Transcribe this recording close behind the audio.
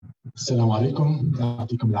السلام عليكم،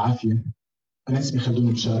 يعطيكم العافية. أنا اسمي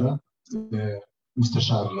خلدون بشارة،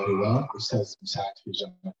 مستشار للرواق، أستاذ مساعد في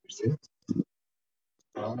جامعة بيرزيت.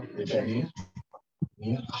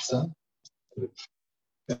 منير أحسن.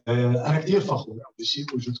 أنا كثير فخور أول شيء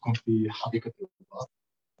بوجودكم في حديقة الرواق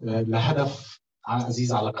لهدف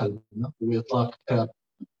عزيز على قلبنا، هو إطلاق كتاب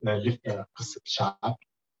لفتة قصة الشعب.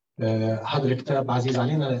 هذا الكتاب عزيز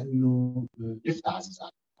علينا لأنه لفتة عزيزة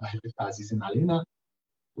علينا، أهل لفتة عزيزين علينا،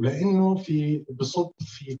 ولأنه بصب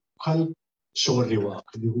في قلب شغل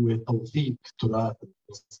رواق اللي هو توثيق تراث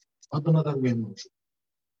الفلسطيني. بغض النظر وين موجود.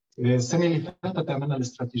 السنة اللي فاتت عملنا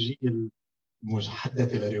الاستراتيجية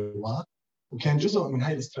المحدثة لرواق، وكان جزء من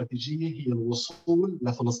هاي الاستراتيجية هي الوصول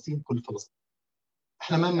لفلسطين كل فلسطين.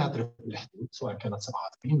 احنا ما بنعترف بالحدود سواء كانت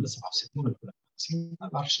 47 ولا 67 ولا 52، ما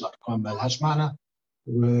بعرفش الارقام، ما لهاش معنى،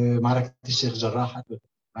 ومعركة الشيخ جراح اثبتت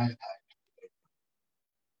هاي.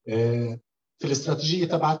 في الاستراتيجية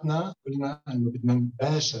تبعتنا قلنا انه بدنا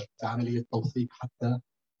نباشر عملية توثيق حتى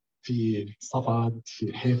في صفد،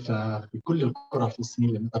 في حيفا، في كل القرى الفلسطينية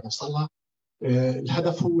اللي نقدر نوصلها.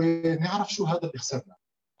 الهدف هو نعرف شو هذا اللي خسرنا،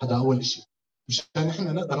 هذا أول شيء، مشان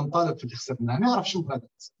احنا نقدر نطالب في اللي خسرنا، نعرف شو هذا.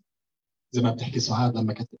 زي ما بتحكي سعاد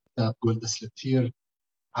لما كتب كتاب جولدا سلتير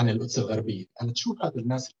عن القدس الغربية، قالت شو هذا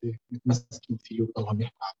الناس اللي متمسكين فيه وبضلهم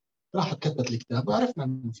يحكوا عنه. راحت كتبت الكتاب وعرفنا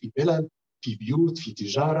انه في بلد، في بيوت، في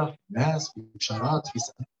تجارة، في ناس، في بشارات،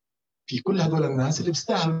 في كل هدول الناس اللي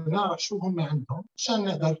بيستاهلوا نعرف شو هم عندهم عشان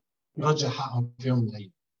نقدر نرجع حقهم في يوم من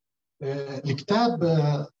الايام. الكتاب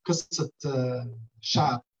قصة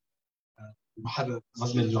شعب، المحرر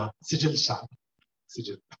نظم الجعبي، سجل الشعب،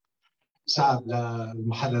 سجل شعب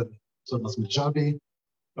للمحرر دكتور نظم الجعبي.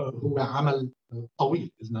 هو عمل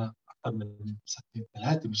طويل، لنا أكثر من سنتين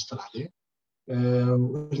ثلاثة بنشتغل عليه،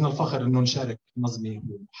 ولنا الفخر إنه نشارك نظمي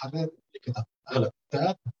والمحرر اللي كتب أغلب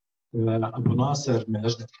الكتاب. أبو ناصر من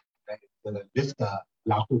لجنة لفتة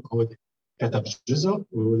يعقوب عودة كتب جزء،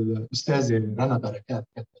 والأستاذة رنا بركات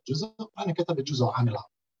كتبت جزء، وأنا كتبت جزء عن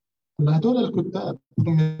العرب. هدول الكتاب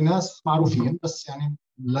هم ناس معروفين، بس يعني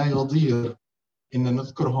لا يضير إن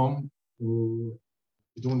نذكرهم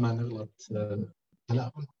بدون ما نغلط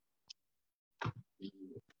تلاهم.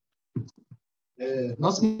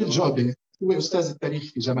 نظمي الجعبي هو أستاذ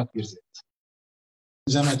التاريخ في جامعة بيرزيت.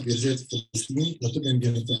 جامعة بيرزيت في فلسطين وتبين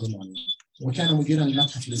بيرزيت المعلم، وكان مديرا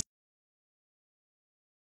للمتحف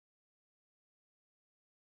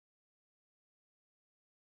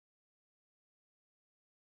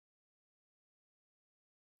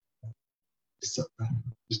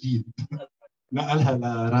جديد نقلها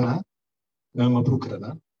لرنا. مبروك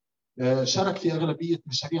رنا. شارك في أغلبية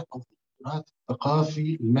مشاريع توثيق التراث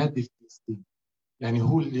الثقافي المادي في فلسطين، يعني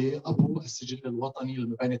هو اللي أبو السجل الوطني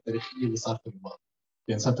للمباني التاريخية اللي صار في الرباط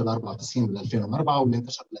بين سنة 94 ل 2004 واللي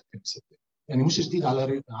انتشر ل 2006. يعني مش جديد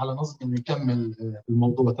على نظم إنه يكمل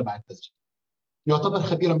الموضوع تبع التسجيل. يعتبر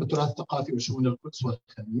خبيرا بالتراث الثقافي وشؤون القدس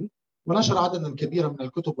والخليل، ونشر عددا كبيرا من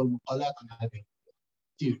الكتب والمقالات عن هذه.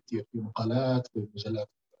 كثير في مقالات، في مجلات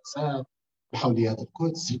الدراسات، بحوليات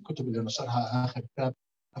القدس. الكتب اللي نشرها آخر كتاب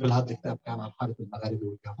قبل هذا الكتاب كان عن حرب المغاربة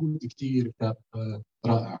واليهود، كثير كتاب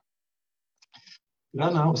رائع.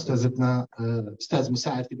 رنا أستاذتنا أستاذ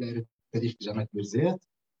مساعد في دائرة التاريخ بجامعة بيرزيت.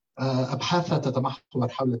 أبحاثها تتمحور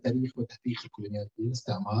حول تاريخ وتاريخ الكولونيالية،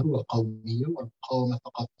 الاستعمار والقومية والمقاومة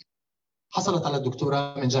الثقافية. حصلت على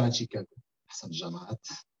الدكتوراه من جامعة شيكاغو، أحسن الجامعات،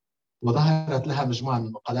 وظهرت لها مجموعة من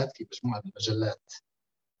المقالات في مجموعة من المجلات.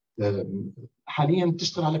 حاليا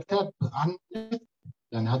بتشتغل على كتاب عن،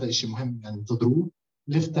 يعني هذا شيء مهم يعني تضروه،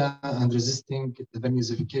 لفتة and resisting the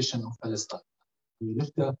Museification of Palestine.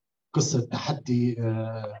 لفتة قصة تحدي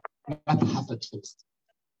متحف فلسطين،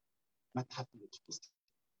 متحف فلسطين،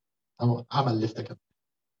 أو عمل لفتة كمان.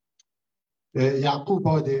 يعقوب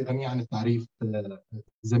عودة غني عن التعريف،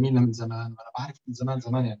 زميلنا من زمان، وأنا بعرف من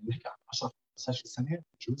زمان يعني بنحكي عن 10 15 سنة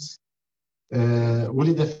بجوز.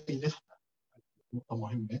 ولد في لفتة، نقطة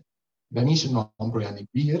مهمة، بنيش إنه عمره يعني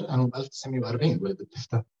كبير، أنا ب 1940 ولد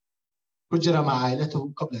بلفتة. هجر مع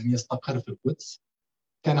عائلته قبل أن يستقر في القدس.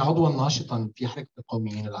 كان عضوا ناشطا في حركة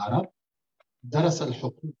القوميين العرب. درس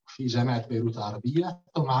الحقوق في جامعة بيروت العربية،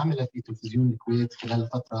 ثم عمل في تلفزيون الكويت خلال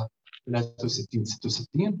فترة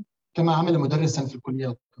 63-66، كما عمل مدرسا في الكلية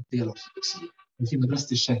القبطية الأرثوذكسية في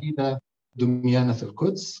مدرسة الشهيدة دميانة في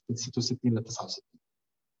القدس من 66 ل 69.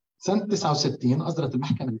 سنة 69 أصدرت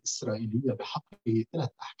المحكمة الإسرائيلية بحقه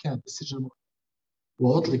 3 أحكام بالسجن المؤقت،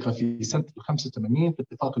 وأطلق في سنة 85 في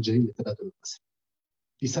اتفاق الجليل لتبادل الأسرى.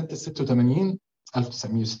 في سنة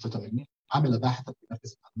 1986 عمل باحثا في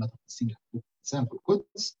مركز المعلومات الفلسطيني لحقوق الإنسان في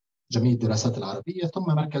القدس، جمعية الدراسات العربية، ثم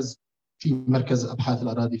مركز أبحاث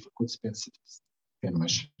الأراضي في القدس بين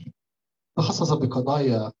 2020. تخصص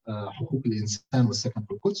بقضايا حقوق الانسان والسكن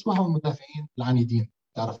في القدس، وهم المدافعين العنيدين.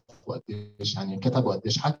 تعرفوا قديش يعني كتبوا،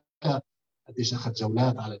 قديش حكى، قديش اخذ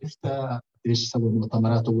جولات على لفتة، قديش سوى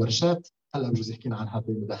مؤتمرات وورشات. هلا بجوز يحكينا عن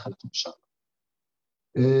هذه مداخلته ان شاء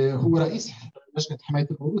الله. هو رئيس لجنه حمايه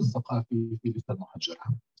الموروث الثقافي في لفتة المحجره.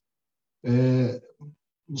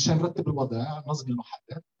 مشان نرتب الوضع، نظم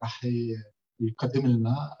المحدث راح يقدم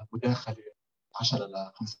لنا مداخله 10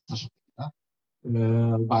 ل 15 دقيقه،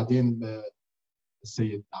 وبعدين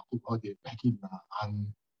السيد يعقوب عودة بيحكي لنا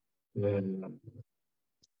عن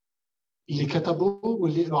اللي كتبه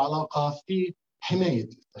واللي له علاقه في حمايه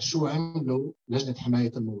شو عملوا لجنه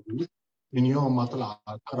حمايه الموروث من يوم ما طلع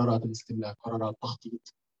قرارات الاستملاك، قرارات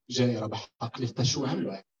تخطيط جائره بحق لفتة. شو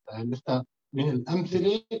عملوا لفتة من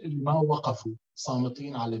الامثله اللي ما وقفوا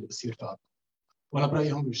صامتين على اللي بصير في الارض. وانا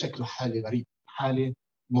برايي هم بشكل حاله غريب، حاله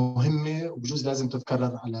مهمه وبجوز لازم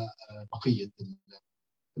تتكرر على بقيه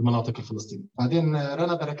المناطق الفلسطينيه. بعدين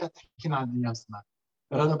رنا بركات تحكي لنا عن ايام زمان.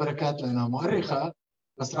 رنا بركات لانها مؤرخه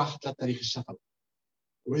بس راحت للتاريخ الشفوي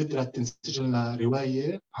وقدرت تنسج لنا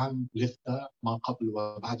روايه عن لفتة ما قبل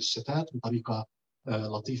وبعد الشتات بطريقه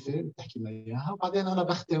لطيفه بتحكي لنا اياها. وبعدين انا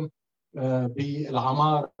بختم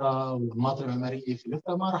بالعماره والانماط المعماريه في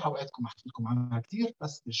لفتة. ما راح اوعدكم احكي لكم عنها كثير،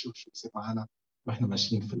 بس نشوف شو بصير معنا واحنا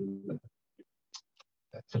ماشيين في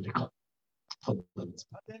اللقاء. تفضل.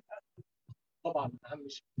 طبعا اهم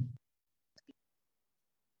شيء.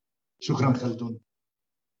 شكرا خلدون،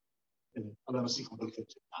 الله يمسيكم بالخير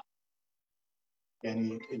جميعا.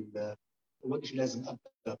 يعني اول شيء لازم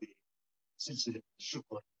ابدا بسلسله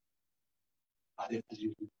الشكر، بعدين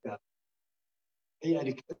اجي الكتاب. هي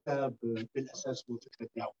الكتاب بالاساس هو فكره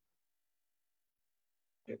يعقوب.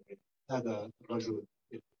 يعني هذا الرجل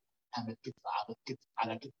عمل كتف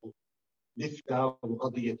على كتفه لفتة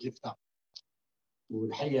وقضيه لفتة،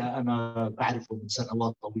 والحقيقه انا بعرفه من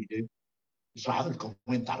سنوات طويله. مش راح اقول لكم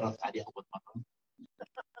وين تعرفت عليه اول مره،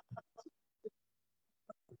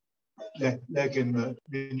 لكن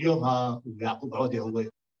من يومها يعقوب عودة هو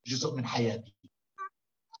جزء من حياتي.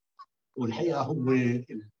 والحقيقه هو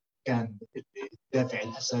كان الدافع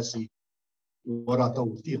الاساسي وراء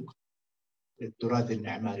توثيق التراث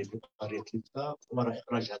المعماري في قريه لفتة وراء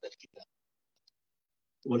اخراج هذا الكتاب.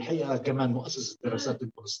 والحقيقه كمان مؤسس الدراسات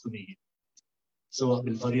الفلسطينيه، سواء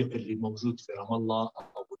بالفريق اللي موجود في رام الله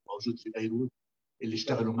او الموجود في بيروت، اللي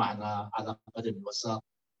اشتغلوا معنا على قدم وساق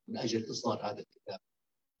من اجل اصدار هذا الكتاب.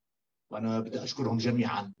 وانا بدي اشكرهم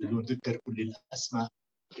جميعا بدون ذكر كل الاسماء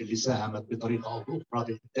اللي ساهمت بطريقه او باخرى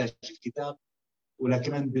في انتاج الكتاب.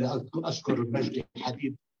 ولكن بدي اشكر مجدي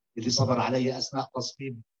حبيب اللي صبر علي اثناء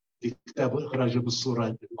تصميم الكتاب واخراجه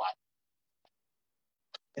بالصوره الموعده.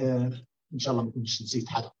 ان شاء الله ما كنتش نسيت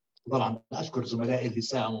حدا. طبعا اشكر زملائي اللي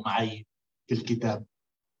ساهموا معي في الكتاب.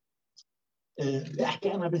 بدي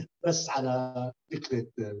احكي انا بس على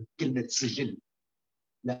فكره كلمه سجل،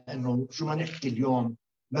 لانه شو ما نحكي اليوم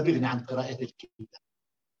ما بيغني عن قراءه الكتاب.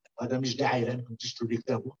 هذا مش داعي لانكم تشتروا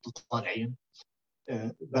الكتاب وانتم طالعين،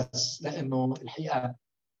 بس لانه الحقيقه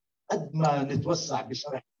قد ما نتوسع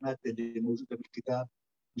بشرح الماده اللي موجوده بالكتاب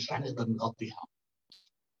مش رح نقدر نغطيها.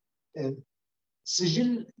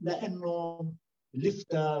 سجل لانه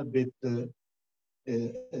لفتة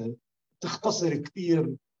تختصر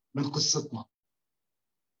كثير من قصتنا.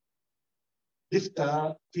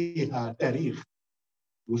 لفتة فيها تاريخ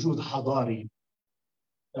وجود حضاري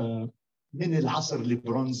من العصر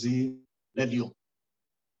البرونزي لليوم،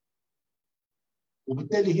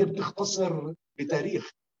 وبالتالي هي بتختصر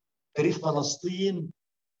بتاريخ فلسطين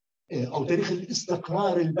او تاريخ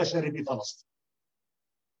الاستقرار البشري بفلسطين.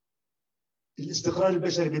 الاستقرار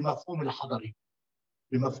البشري بمفهوم الحضري،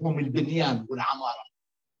 بمفهوم البنيان والعماره.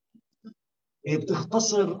 هي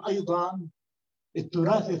بتختصر ايضا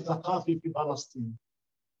التراث الثقافي في فلسطين.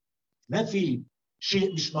 ما في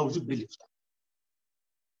شيء مش موجود بلفتة.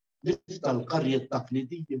 لفتة القرية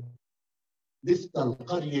التقليدية، لفتة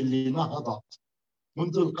القرية اللي نهضت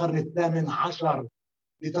منذ القرن الثامن عشر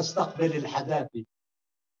لتستقبل الحداثة.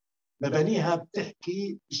 مبانيها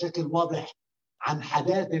بتحكي بشكل واضح عن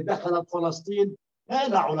حداثة دخلت فلسطين ما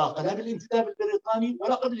لها علاقة لا بالانتداب البريطاني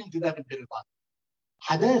ولا قبل الانتداب البريطاني.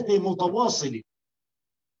 حداثة متواصلة،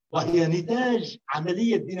 وهي نتاج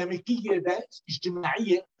عملية ديناميكية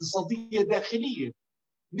اجتماعية اقتصادية داخلية،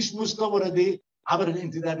 مش مستوردة عبر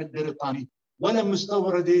الانتداب البريطاني ولا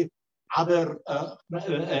مستوردة عبر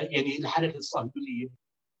يعني الحركة الصهيونية.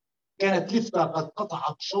 كانت لفتة قد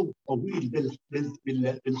قطعت شوط طويل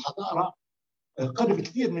بالحضارة قبل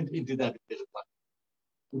كثير من الانتداب البريطاني.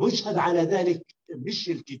 ويشهد على ذلك مش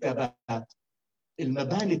الكتابات،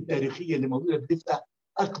 المباني التاريخية اللي موجودة بلفتة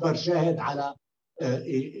أكبر شاهد على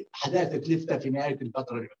حداثة لفتة في نهاية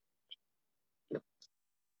الفترة العثمانية.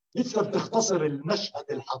 لفتة بتختصر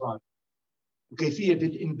المشهد الحضاري وكيفية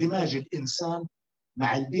الاندماج الإنسان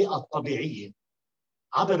مع البيئة الطبيعية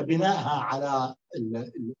عبر بنائها على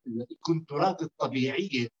الكونتورات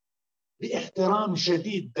الطبيعية باحترام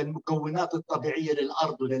شديد للمكونات الطبيعية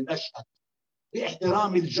للأرض وللمشهد،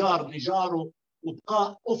 باحترام الجار لجاره،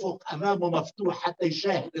 وابقاء افق امامه مفتوح حتى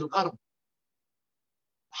يشاهد الغرب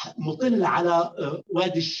مطل على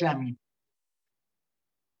وادي الشامي.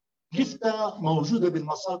 لفتة موجودة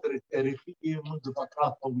بالمصادر التاريخية منذ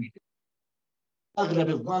فترات طويلة. اغلب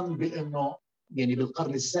الظن بانه يعني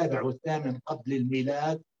بالقرن السابع والثامن قبل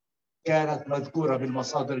الميلاد كانت مذكورة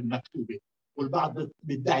بالمصادر المكتوبة، والبعض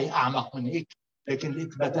بيدعي اعمق من هيك، لكن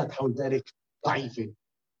الاثباتات حول ذلك ضعيفة.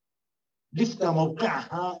 لفتة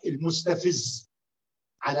موقعها المستفز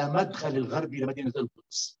على مدخل الغربي لمدينة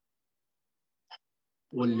القدس،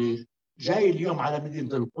 واللي جاي اليوم على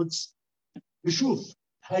مدينة القدس بشوف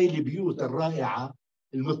هاي البيوت الرائعة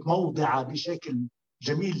المتموضعة بشكل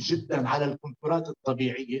جميل جدا على الكونتورات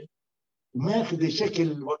الطبيعية وماخذة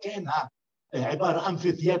شكل وكأنها عبارة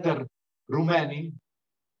أمفيثياتر روماني،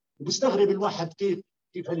 وبستغرب الواحد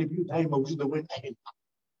كيف هالبيوت هاي موجودة وين أهلها.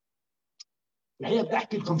 الحقيقة بدي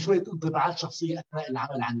أحكي لكم شوية انطباعات شخصية أثناء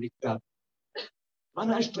العمل عن الكتاب.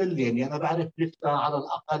 أنا أشتغل يعني أنا بعرف لفتة على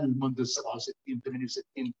الأقل منذ 67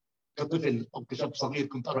 68 كطفل أو كشاب صغير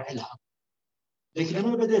كنت أروح لها، لكن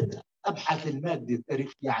لما بدأت أبحث المادة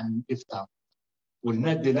التاريخية عن لفتة،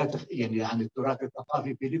 والمادة لا يعني عن التراث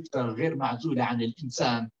الثقافي في لفتة غير معزولة عن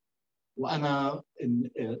الإنسان، وأنا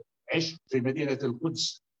عشت في مدينة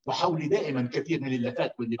القدس وحولي دائما كثير من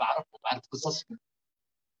اللفات واللي بعرف قصصهم.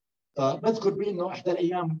 فبذكر بأنه إحدى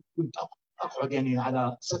الأيام كنت أقعد يعني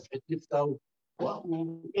على صفحة لفتة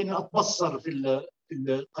ويعني أتبصر في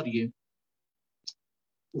القرية،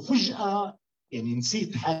 وفجأة يعني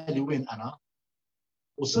نسيت حالي وين أنا،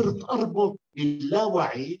 وصرت أربط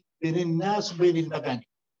باللاوعي بين الناس وبين المباني.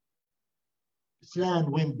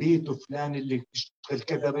 فلان وين بيته، فلان اللي بيشتغل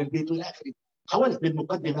كذا وين بيته إلى آخره. حاولت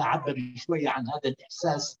بالمقدمة أعبر شوية عن هذا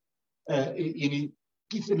الإحساس، يعني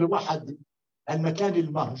كيف الواحد المكان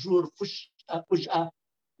المهجور فجأة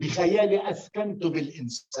بخيالي أسكنته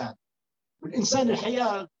بالإنسان. والإنسان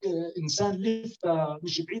الحقيقة إنسان لفتة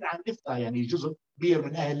مش بعيد عن لفتة، يعني جزء كبير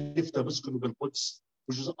من أهل لفتة بيسكنوا بالقدس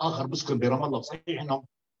وجزء آخر بيسكن برام الله. صحيح إنهم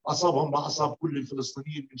أصابهم ما أصاب كل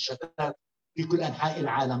الفلسطينيين من شتات في كل أنحاء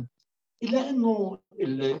العالم، إلا أنه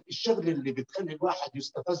الشغل اللي بتخلي الواحد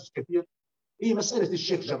يستفز كثير هي مسألة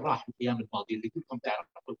الشيخ جراح في الأيام الماضية اللي كلكم تعرفوا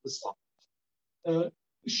القصة.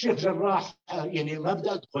 الشيخ جراح يعني ما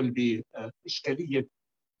بدي أدخل بإشكالية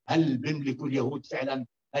هل بيملكوا اليهود فعلا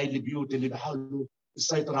هاي البيوت اللي بحاولوا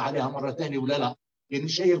السيطرة عليها مرة ثانية ولا لا، يعني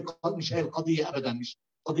مش هي القضية أبدا، مش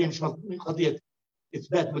قضية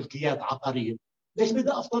إثبات ملكيات عقارية. ليش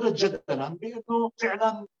بدي أفترض جدلا بأنه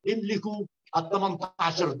فعلا يملكوا ال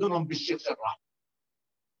 18 دنم بالشيخ جراح،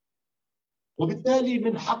 وبالتالي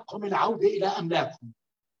من حقهم العودة إلى أملاكهم.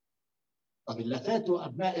 طب اللي فاتوا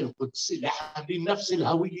أبناء القدس اللي حاملين نفس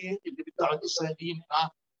الهوية اللي بيدعوا الإسرائيليين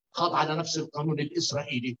إنها خاضعة على نفس القانون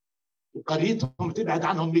الإسرائيلي، وقريتهم تبعد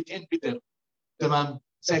عنهم 200 متر، تمام،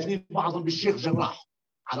 ساكنين بعضهم بالشيخ جراح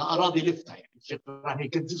على أراضي لفتة، يعني الشيخ جراح هي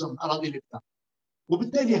كانت جزء من أراضي لفتة،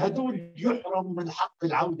 وبالتالي هدول يحرموا من حق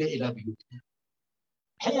العودة إلى بيوتهم.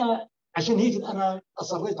 الحقيقة عشان هيك أنا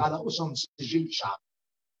أصريت على أسم سجل شعب،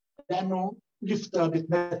 لأنه لفتة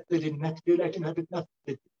بتمثل النكبة لكنها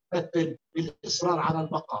بتمثل الإصرار على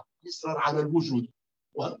البقاء، الإصرار على الوجود،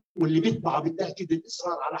 واللي بيتبعه بالتأكيد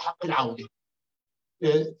الإصرار على حق العودة.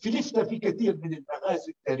 في لفتة في كثير من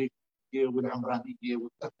المغازي التاريخية والعمرانية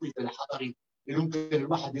والتخطيط الحضري اللي ممكن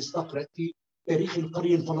الواحد يستقرأ في تاريخ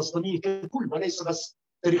القرية الفلسطينية ككل وليس بس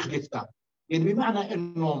تاريخ لفتة. يعني بمعنى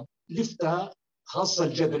أنه لفتة خاصة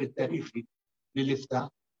الجذر التاريخي للفتة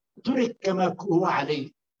ترك كما هو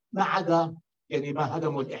عليه، ما عدا يعني ما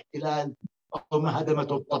هدمه الاحتلال أو ما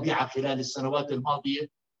هدمته الطبيعة خلال السنوات الماضية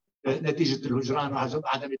نتيجة الهجران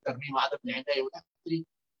وعدم الترميم وعدم العناية والأخرى.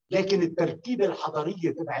 لكن التركيبة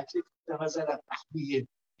الحضارية تبعت لفتة ما زالت محمية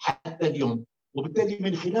حتى اليوم، وبالتالي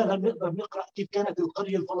من خلالها نقدر نقرأ كيف كانت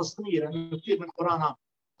القرية الفلسطينية، لأنه كثير من قرانا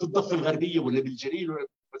في الضفة الغربية ولا بالجليل ولا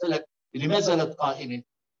مثلا اللي ما زالت قائمة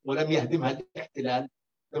ولم يهدمها الاحتلال،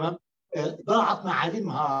 تمام، ضاعت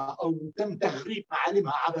معالمها أو تم تغريب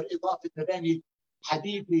معالمها عبر إضافة مباني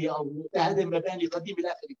حديثة أو تهدم مباني قديمة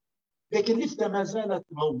إلى آخره، لكن لفتة ما زالت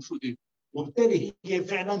موجودة، وبالتالي هي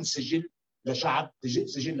فعلا سجل لشعب،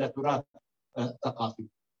 سجل لتراث ثقافي.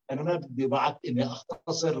 أنا ما بدي وعدت إني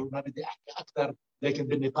أختصر، ما بدي أحكي أكثر، لكن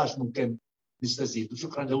بالنقاش ممكن نستزيد.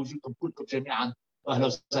 وشكرا لوجودكم كلكم جميعا، وأهلا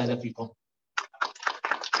وسهلا فيكم.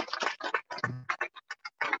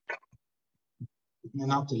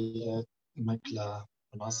 نعطي المايك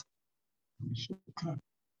لناصر. شكرا.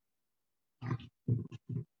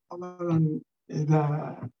 أولا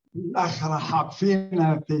إذا الأخ رحب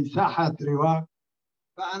فينا في ساحة رواق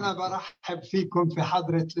فأنا برحب فيكم في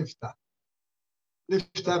حضرة لفتة.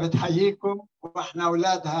 لفتة بتحييكم وإحنا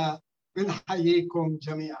أولادها بنحييكم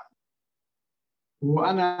جميعا.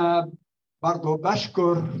 وأنا برضو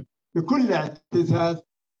بشكر بكل اعتزاز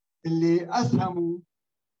اللي أسهموا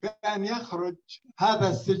بأن يخرج هذا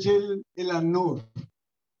السجل إلى النور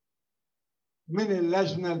من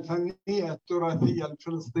اللجنة الفنية التراثية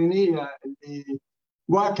الفلسطينية اللي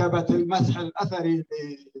واكبت المسح الأثري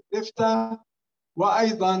للفتة،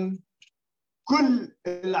 وأيضا كل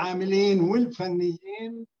العاملين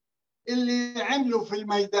والفنيين اللي عملوا في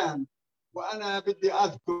الميدان. وأنا بدي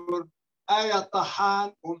أذكر آية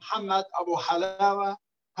طحان ومحمد أبو حلاوة،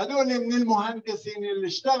 هذول من المهندسين اللي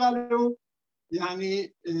اشتغلوا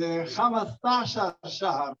يعني 15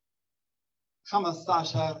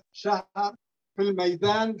 شهر في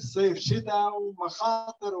الميدان صيف شتاء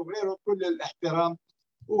ومخاطر وغيره، كل الاحترام.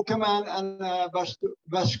 وكمان أنا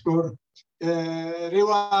بشكر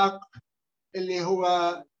رواق اللي هو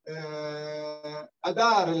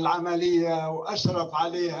أدار العملية وأشرف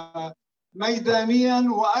عليها ميدانيا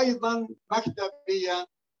وأيضا مكتبيا،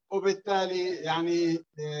 وبالتالي يعني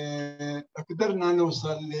قدرنا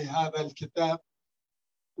نوصل لهذا الكتاب.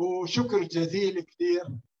 وشكر جزيل كثير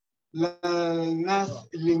للناس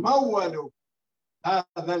اللي مولوا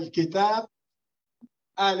هذا الكتاب،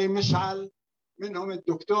 آل مشعل، منهم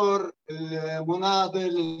الدكتور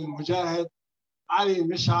المناضل المجاهد علي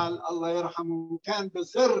مشعل الله يرحمه، كان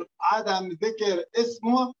بسر عدم ذكر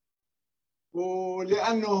اسمه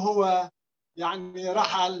ولأنه هو يعني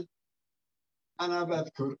رحل أنا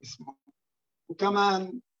بذكر اسمه.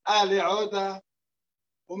 وكمان آل عودة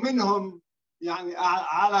ومنهم يعني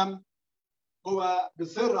علم هو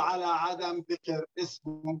بسر على عدم ذكر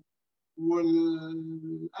اسمه،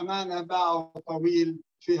 والأمانة باعوا طويل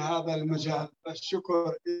في هذا المجال،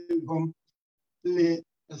 فالشكر لهم اللي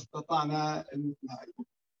استطعنا.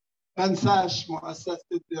 ما انساش مؤسسة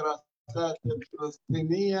الدراسات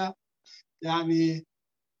الفلسطينية، يعني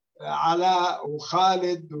علاء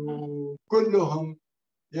وخالد وكلهم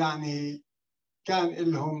يعني كان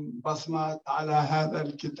لهم بصمات على هذا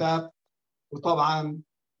الكتاب. وطبعا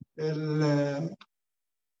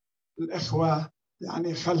الإخوة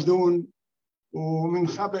يعني خلدون، ومن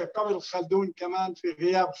قبل خلدون كمان في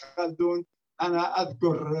غياب خلدون أنا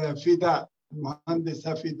أذكر فداء،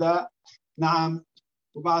 المهندسة فداء، نعم.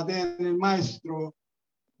 وبعدين المايسترو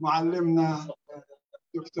معلمنا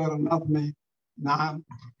دكتور نظمي، نعم،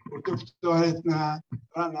 ودكتورتنا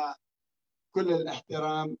رنا، كل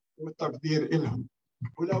الاحترام والتقدير لهم.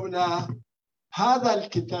 ولولا هذا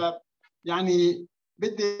الكتاب يعني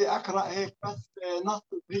بدي أقرأ هيك بس نص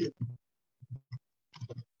صغير.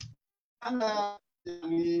 أنا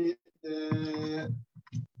يعني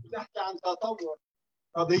بدي أحكي عن تطور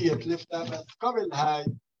قضية لفتة، بس قبل هاي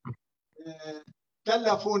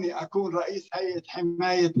كلفوني أكون رئيس هيئة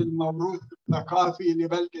حماية الموروث الثقافي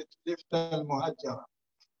لبلدة لفتة المهجرة.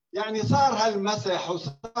 يعني صار هالمسح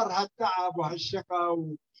وصار هالتعب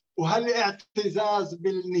وهالشقة وهالاعتزاز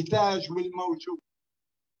بالنتاج والموجود.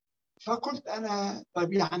 فقلت أنا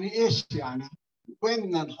طيب يعني إيش يعني وين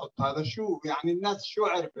بدنا نحط هذا؟ شو يعني الناس شو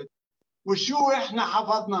عرفت وشو إحنا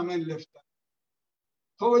حفظنا من لفتة؟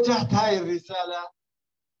 فوجهت هاي الرسالة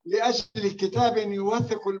لأجل كتاب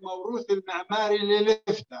يوثق الموروث المعماري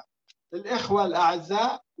للفتة. الإخوة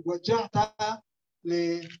الأعزاء وجهتها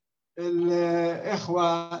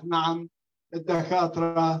للإخوة، نعم،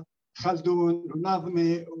 الدكاترة خلدون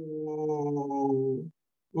ونظمي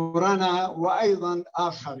ورنا وأيضا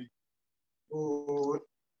آخرين،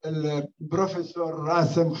 والبروفيسور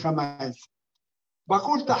راسم خميس.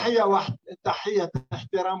 بقول تحية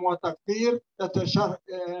احترام وتقدير.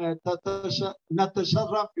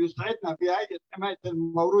 نتشرف، يسعدنا في هيئة حماية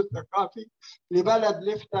الموروث الثقافي لبلدة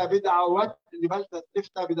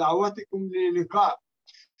لفتة بدعوتكم للقاء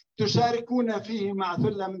تشاركون فيه مع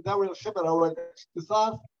ثلة من ذوي الخبرة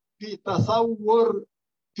والاختصاص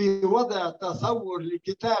في وضع تصور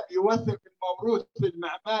لكتاب يوثق الموروث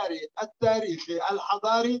المعماري التاريخي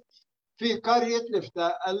الحضاري في قرية لفتة،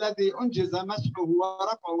 الذي أنجز مسحه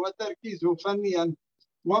ورفعه وتركيزه فنيا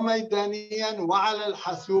وميدانيا وعلى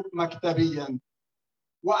الحاسوب مكتبيا.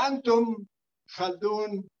 وأنتم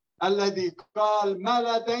خلدون الذي قال ما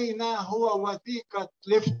لدينا هو وثيقة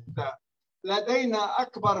لفتة، لدينا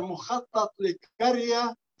أكبر مخطط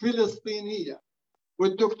لقرية فلسطينية.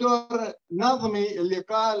 والدكتور نظمي اللي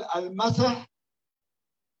قال المسح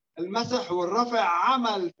المسح والرفع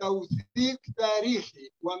عمل توثيق تاريخي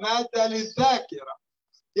ومادة للذاكرة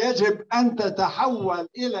يجب أن تتحول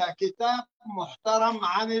إلى كتاب محترم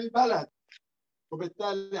عن البلد.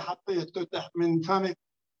 وبالتالي حطيته تحت من فمك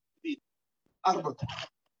أربط.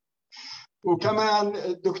 وكمان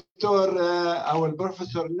الدكتور أو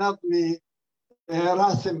البروفيسور نظمي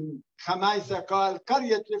راسم خمايسة قال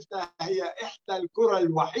قرية لفتة هي إحدى القرى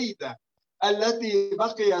الوحيدة التي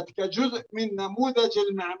بقيت كجزء من نموذج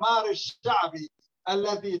المعمار الشعبي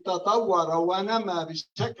الذي تطور ونمى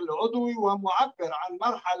بشكل عضوي ومعبر عن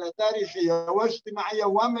مرحلة تاريخية واجتماعية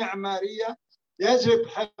ومعمارية يجب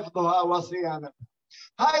حفظها وصيانتها.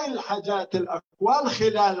 هاي الحاجات الأقوال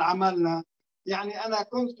خلال عملنا يعني أنا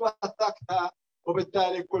كنت وثقتها،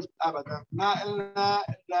 وبالتالي قلت أبدا ما إلنا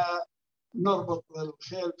إلا نربط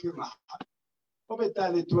الخيل في محل،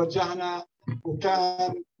 وبالتالي توجهنا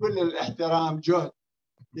وكان كل الاحترام جهد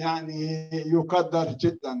يعني يقدر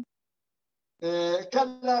جدا.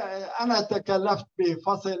 أنا تكلفت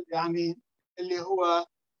بفصل يعني اللي هو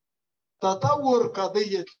تطور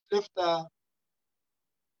قضية لفتة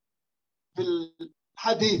في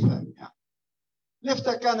الحديثة. يعني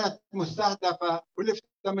لفتة كانت مستهدفة، ولفتة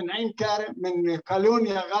من عين كارم من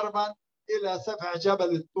قالونيا غربا إلى سفح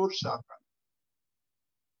جبل الطور شرقا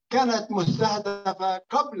كانت مستهدفة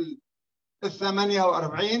قبل ال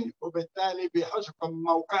 48، وبالتالي بحكم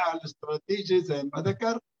موقعها الاستراتيجي زي ما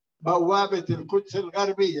ذكر بوابة القدس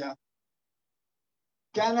الغربية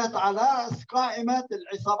كانت على رأس قائمة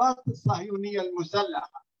العصابات الصهيونية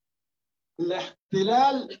المسلحة.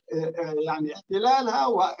 الاحتلال يعني احتلالها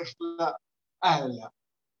وإخلاء أهلها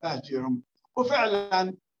تهجيرهم،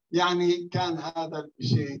 وفعلا يعني كان هذا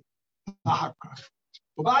الشيء تحقق.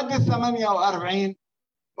 وبعد ال 48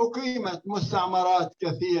 أقيمت مستعمرات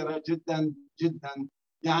كثيرة جدا جدا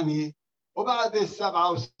يعني، وبعد ال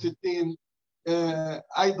 67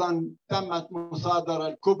 أيضا تمت مصادرة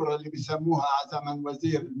الكبرى اللي بيسموها زمن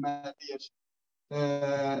وزير المالية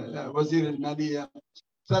وزير المالية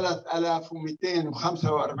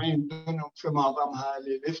 3245 دونم في معظمها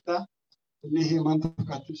للفتة اللي هي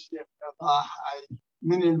منطقة الشيخ إيضاح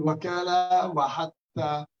من الوكالة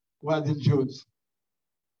وحتى وادي الجوز.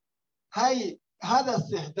 هذا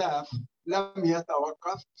استهداف لم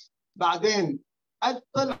يتوقف. بعدين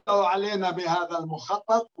طلعوا علينا بهذا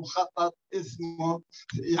المخطط، مخطط اسمه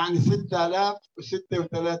يعني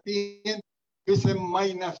 6036 باسم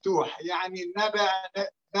مي نفتوح، يعني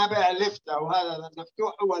نبع لفتة، وهذا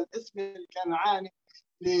المفتوح هو الاسم الكنعاني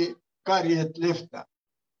لقرية لفتة.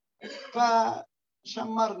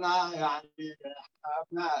 فشمرنا يعني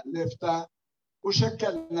أبناء لفتة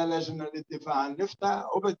وشكلنا لجنة للدفاع عن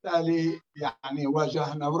لفتة، وبالتالي يعني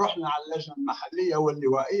واجهنا ورحنا على اللجنة المحلية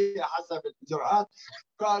واللوائية حسب الإجراءات.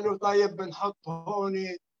 قالوا طيب بنحط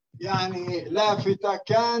هون يعني لافتة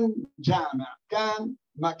كان جامع، كان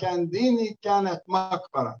مكان ديني، كانت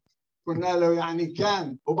مقبرة. قلنا له يعني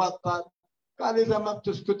كان وبطل. قال إذا ما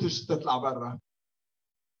بتسكتش تطلع برا.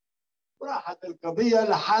 وراحت القضية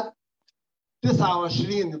لحد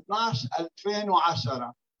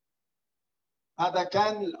 29/12/2010. هذا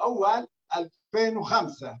كان الأول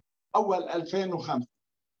 2005، أول 2005.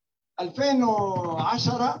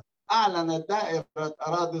 2010 أعلنت دائرة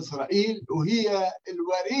أراضي إسرائيل وهي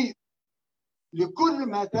الوريث لكل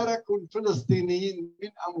ما تركه الفلسطينيين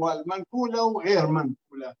من أموال منقولة وغير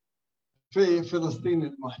منقولة في فلسطين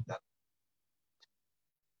المحتلة.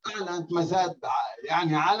 أعلنت مزاد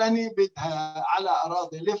يعني علني بدها على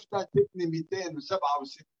أراضي لفتة تبني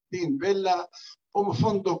 267 فيلا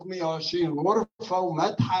وفندق 120 غرفة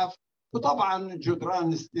ومتحف، وطبعا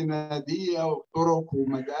جدران استنادية وطرق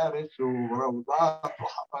ومدارس وروضات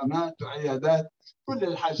وحضانات وعيادات، كل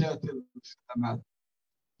الحاجات الخدمات.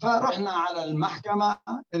 فرحنا على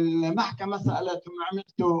المحكمة سألتهم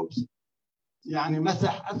عملتوا يعني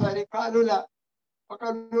مسح أثري؟ قالوا لا.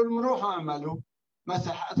 فقالوا لهم روحوا اعملوا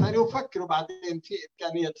مسح أثري وفكروا بعدين في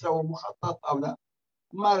إمكانية تسووا مخطط أو لا.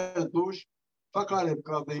 ما رضوش. فقال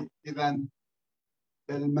القاضي إذا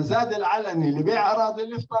المزاد العلني لبيع أراضي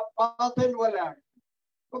لفتة باطل ولا،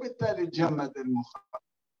 وبالتالي تجمد المخطط.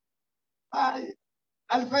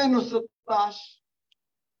 2016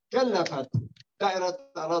 كلفت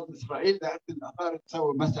دائرة أراضي إسرائيل دائرة الآثار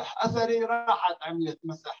تسوي مسح أثري، راحت عملت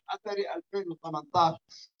مسح أثري. 2018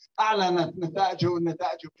 أعلنت نتائجه،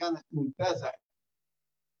 ونتائجه كانت ممتازة،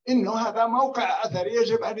 إنه هذا موقع أثري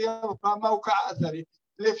يجب أن يبقى موقع أثري.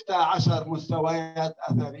 لفتة 10 مستويات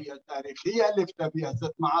أثرية تاريخية، لفتة فيها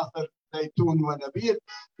 6 معاصر زيتون ونبيل،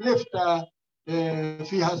 لفتة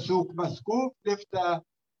فيها سوق مسكوب، لفتة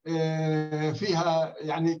فيها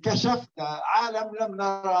يعني كشفنا عالم لم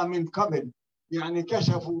نرى من قبل، يعني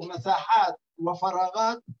كشفوا مساحات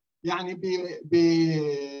وفراغات يعني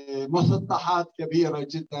بمسطحات كبيرة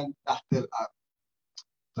جدا تحت الأرض.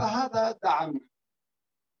 فهذا دعم.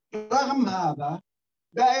 رغم هذا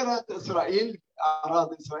دائرة إسرائيل،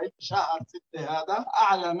 أراضي إسرائيل، في شهر 6 هذا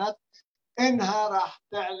أعلنت إنها راح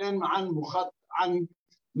تعلن عن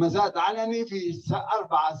مزاد علني في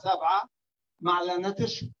 4/7. ما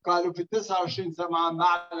أعلنتش، قالوا في 29/7 ما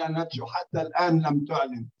أعلنتش، وحتى الآن لم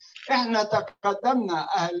تعلن. إحنا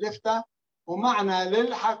تقدمنا أهل لفتة، ومعنا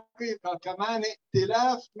للحقيقة كمان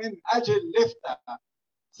ائتلاف من أجل لفتة،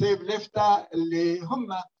 سيف لفتة، اللي هم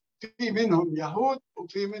في منهم يهود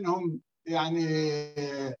وفي منهم يعني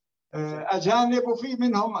أجانب، وفي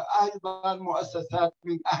منهم أيضا مؤسسات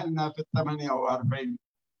من أهلنا في 48.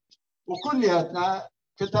 وكلياتنا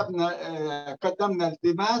قدمنا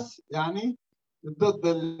التماس يعني ضد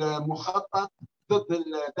المخطط، ضد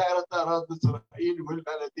دائرة أراضي إسرائيل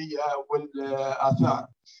والبلدية والآثار.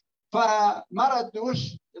 فما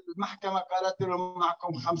ردوش. المحكمة قالت لهم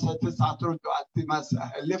معكم 5/9 تردوا على التماس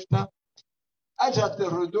أهل لفتة. اجت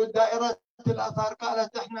الردود، دائره الاثار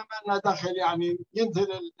قالت احنا ما لنا دخل، يعني ينزل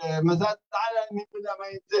المزاد علني ولا ما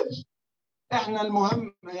ينزلش، احنا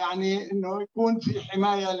المهم يعني انه يكون في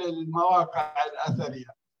حمايه للمواقع الاثريه.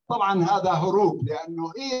 طبعا هذا هروب،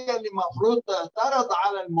 لانه هي اللي المفروض تعترض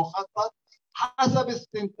على المخطط حسب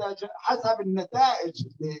استنتاج، حسب النتائج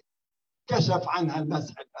اللي كشف عنها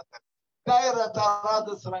المسح الاثري. دائره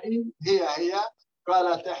اراضي اسرائيل هي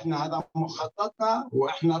قالت احنا هذا مخططنا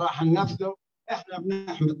واحنا راح ننفذه، احنا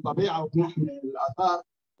بنحمي الطبيعه وبنحمي الاثار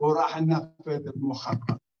وراح ننفذ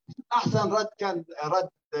المخطط. احسن رد كان رد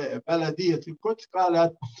بلديه القدس،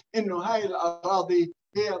 قالت انه هاي الاراضي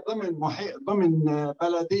هي ضمن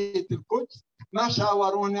بلديه القدس، ما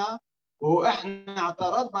شاورونا واحنا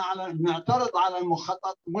نعترض على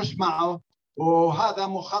المخطط مش معه، وهذا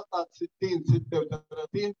مخطط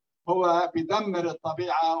 60-36 هو بيدمر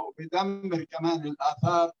الطبيعه وبيدمر كمان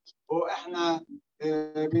الاثار، واحنا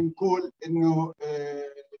بنقول انه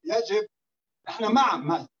يجب، احنا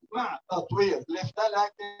مع تطوير لفتة،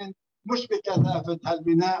 لكن مش بكثافه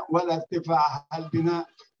هالبناء ولا ارتفاع هالبناء،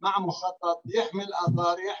 مع مخطط يحمي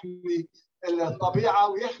الاثار، يحمي الطبيعه،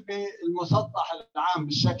 ويحمي المسطح العام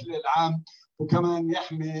بالشكل العام، وكمان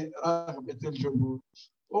يحمي رغبه الجمهور.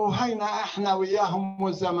 وهينا احنا وياهم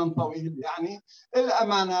والزمن طويل. يعني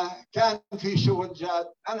الامانه كان في شغل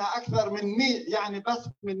جاد. انا اكثر من 100 يعني بس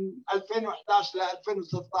من 2011 ل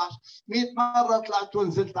 2016 100 مره طلعت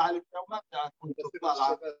ونزلت على البيت، وما بتعرف كنت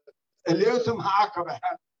طالعه اللي اسمها عقبه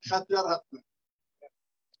خطرتنا.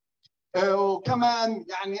 وكمان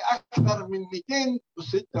يعني اكثر من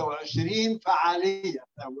 226 فعاليه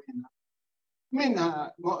سوينا،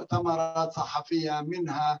 منها مؤتمرات صحفيه،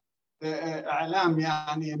 منها اعلام،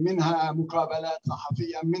 يعني منها مقابلات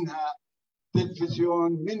صحفيه، منها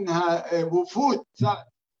تلفزيون، منها وفود.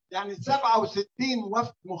 يعني 67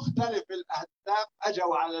 وفد مختلف الاهداف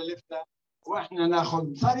اجوا على لفتة، واحنا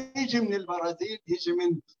ناخذ. صار يجي من البرازيل، يجي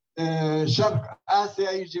من شرق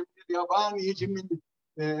اسيا، يجي من اليابان، يجي من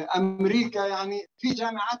امريكا. يعني في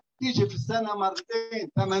جامعات تيجي في السنه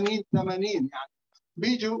مرتين 80 يعني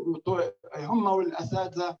بيجوا هم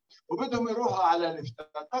والاساتذه وبدهم يروحوا على لفتة.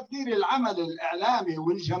 تقدير العمل الاعلامي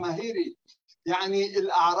والجماهيري، يعني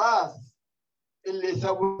الاعراس اللي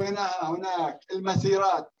سويناها هناك،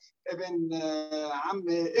 المسيرات، ابن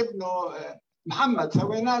عمي ابنه محمد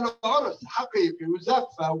سوينا له عرس حقيقي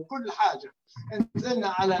وزفه وكل حاجه. نزلنا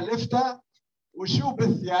على لفتة وشو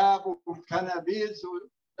بالثياب والكنابيس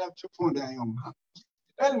تشوفونها يومها.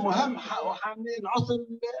 المهم وحاملين عصل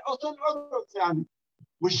عرس يعني.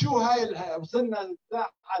 وشو هاي وصلنا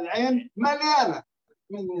الساحه العين مليانه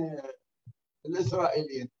من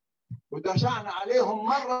الاسرائيليين، ودشعنا عليهم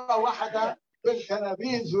مره واحده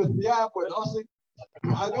بالكنابيز والثياب والعصي،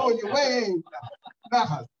 وهذول وين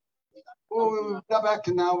نفذ،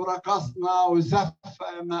 وتبكنا ورقصنا وزف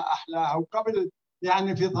ما احلاها. وقبل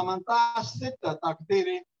يعني في 18/6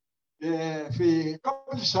 تقديري، في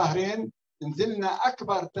قبل شهرين نزلنا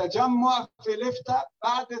اكبر تجمع في لفتة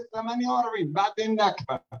بعد 48 بعد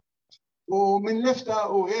النكبه، ومن لفتة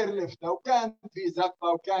وغير لفتة، وكان في زفه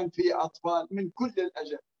وكان في اطفال من كل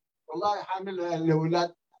الاجل. والله حاملها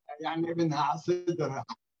الاولاد يعني ابنها على صدرها،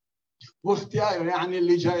 واختيار يعني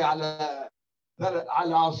اللي جاي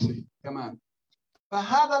على عصري كمان.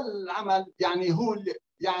 فهذا العمل يعني هو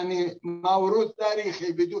يعني موروث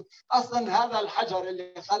تاريخي بدون اصلا. هذا الحجر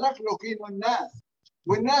اللي خلق له قيمه الناس،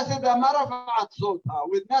 والناس اذا ما رفعت صوتها،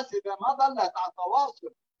 والناس اذا ما ظلت على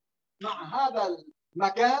تواصل مع هذا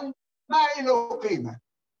المكان ما له قيمه.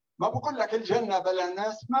 ما بقول لك الجنه بلا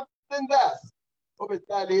ناس ما بتنداس.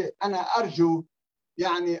 وبالتالي انا ارجو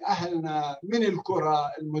يعني أهلنا من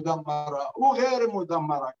القرى المدمرة وغير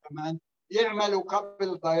مدمرة كمان يعملوا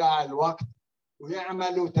قبل ضياع الوقت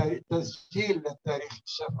ويعملوا تسجيل للتاريخ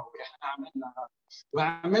الشفوي. احنا عملنا هذا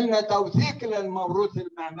وعملنا توثيق للموروث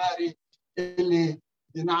المعماري اللي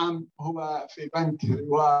نعم هو في بنك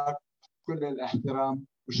رواق. كل الاحترام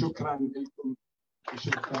وشكرا لكم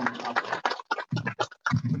وشكرا لكم.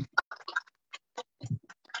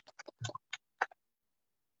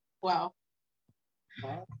 واو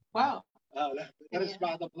واو. لا درس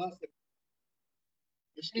بعد بلاصه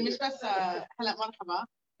مش بس هلا مرحبا،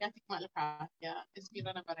 يعطيكم الف عافيه. اسمي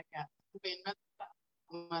رنا بركات، وبين مدرسه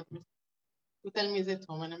ومدرسه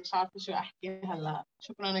وتلميذتهم. انا مش عارفه شو احكي هلا.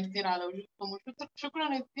 شكرا كثير على وجودكم،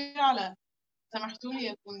 وشكرا كثير على سمحتوا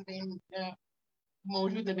لي اكون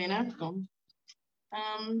موجوده بيناتكم.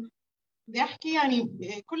 بدي احكي يعني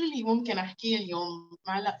كل اللي ممكن احكيه اليوم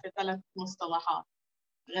معلق في 3 مصطلحات: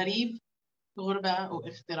 غريب، غربه،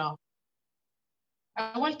 واغتراب.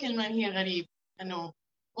 اول كلمه هي غريب، انه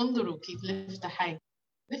انظروا كيف لفتة حي.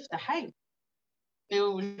 لفتة حي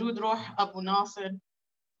بوجود روح ابو ناصر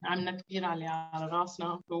عنا كبير على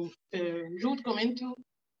راسنا، في وجودكم انتم،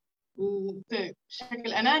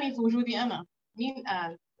 وبشكل اناني في وجودي انا. مين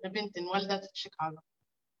قال بنت انولدت في شيكاغو،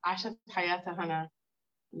 عاشت حياتها هناك،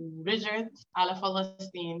 ورجعت على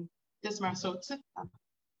فلسطين تسمع صوت ستة،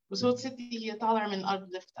 وصوت ستي هي طالع من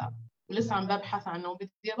أرض لفتة، ولسه عم ببحث عنه،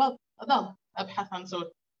 بدي أضل أبحث عن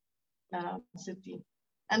صوت ستي.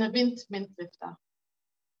 أنا بنت لفتة،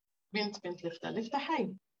 بنت لفتة. لفتة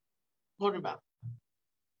حي. غربة.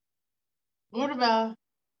 غربة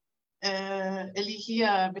اللي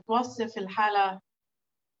هي بتوصف الحالة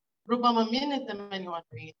ربما من ال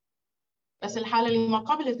 48، بس الحالة اللي ما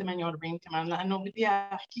قبل ال 48 كمان، لأنه بدي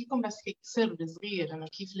أحكي لكم بس هيك سر صغير إنه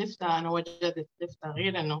كيف لفتة أنا وجدت لفتة،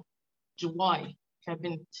 غير إنه جواي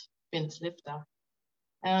بنت لفتة.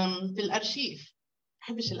 في الأرشيف،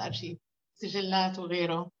 بحبش الأرشيف، سجلات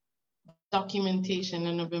وغيره، documentation،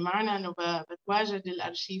 إنه بمعنى إنه بتواجد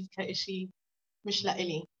الأرشيف كإشي مش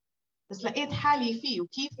لإلي، بس لقيت حالي فيه.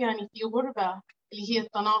 وكيف يعني في غربة اللي هي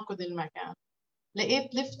التناقض المكان.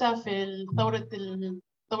 لقيت لفتة في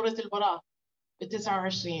ثورة البراء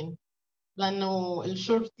ب29، لأنه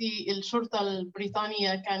الشرطة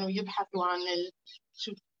البريطانية كانوا يبحثوا عن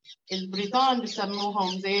البريطان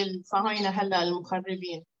بسموهم زي الصهاينة هلا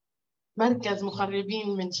المخربين. مركز مخربين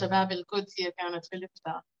من شباب القدس هي كانت في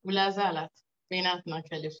لفتة، ولا زالت بيناتنا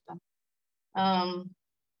كلفتة.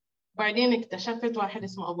 بعدين اكتشفت واحد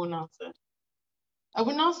اسمه أبو ناصر.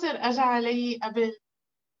 أبو ناصر أجا علي قبل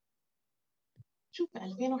في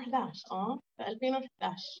 2011 في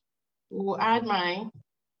 2011، وقعد معي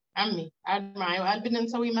عمي، قعد معي وقال بدنا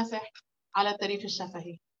نسوي مسح على التاريخ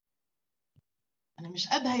الشفهي. أنا مش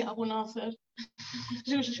قدها يا أبو ناصر.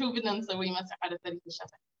 شو بدنا نسوي مسح على التاريخ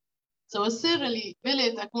الشفهي. السر اللي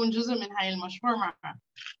قبلت أكون جزء من هاي المشروع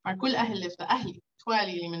مع كل أهل لفتة، أهلي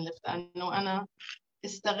إخوالي اللي من لفتة، إنه أنا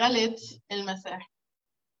استغلت المسح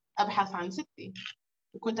أبحث عن ستي.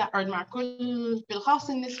 وكنت أقعد مع بالخاص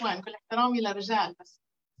النسوان، كل احترامي للرجال، بس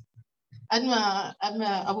قد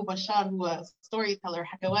ما أبو بشار هو ستوري تيلر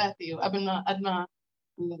حكواتي، قد ما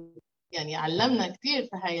يعني علمنا كثير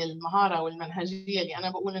في هاي المهارة والمنهجية اللي أنا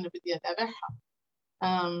بقول إنه بدي أتابعها.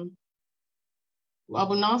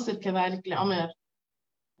 وأبو ناصر كذلك لعمر.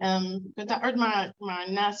 كنت أقعد مع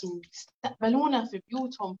الناس ويستقبلونا في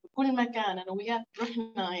بيوتهم في كل مكان. أنا وياك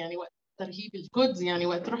رحنا يعني وقت ترهيب القدس، يعني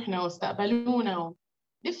وقت رحنا واستقبلونا.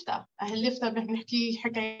 لفتة، أهل لفتة بنحكي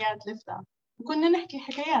حكايات لفتة، وكنا نحكي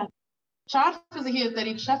حكايات مش عارفة إذا هي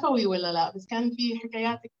تاريخ شفوي ولا لا، بس كان في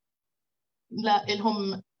حكايات لا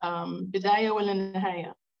إلهم بداية ولا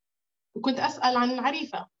نهاية. وكنت أسأل عن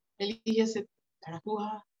عريفة اللي هي ست،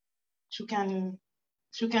 تعرفوها؟ شو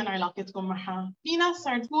كان علاقتكم معها؟ في ناس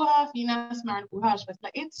عرفوها، في ناس ما عرفوهاش، بس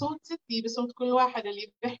لقيت صوت ستي بصوت كل واحد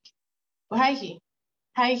اللي بيحكي. وهاي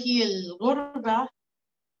هي الغربة،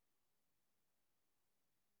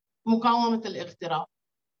 مقاومة الاغتراب.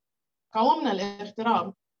 قاومنا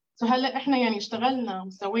الاغتراب. فهلا احنا يعني اشتغلنا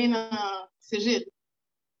وسوينا سجل،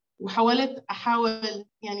 وحاولت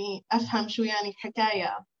يعني افهم شو يعني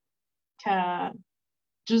حكاية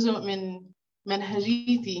كجزء من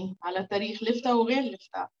منهجيتي على تاريخ لفتة وغير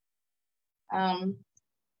لفتة.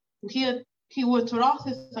 هو تراث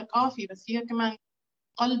الثقافي، بس هي كمان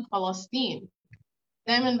قلب فلسطين.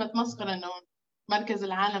 دائما بتمسخر انه مركز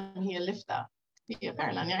العالم هي لفتة. هي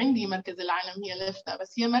فعلا يعني عندي مركز العالم هي لفتة،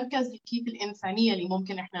 بس هي مركز كيف الإنسانية اللي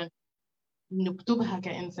ممكن احنا نكتبها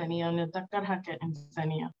كإنسانية ونتذكرها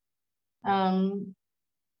كإنسانية.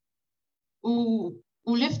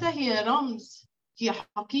 ولفتة هي رمز، هي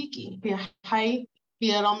حقيقي، هي حي،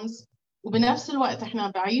 هي رمز وبنفس الوقت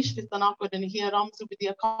احنا بعيش في التناقض ان هي رمز وبدي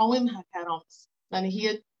اقاومها كرمز، لان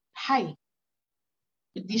هي حي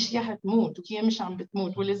بديش اياها تموت وهي مش عم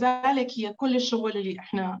بتموت. ولذلك هي كل الشغل اللي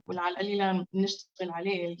احنا وعلى القليله بنشتغل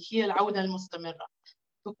عليه اللي هي العوده المستمره،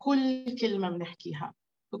 بكل كلمه بنحكيها،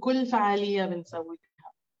 بكل فعاليه بنسويها.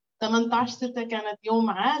 18/6 كانت يوم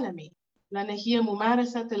عالمي لان هي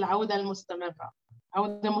ممارسه العوده المستمره،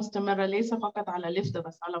 عوده مستمره ليس فقط على لفتة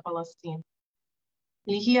بس على فلسطين،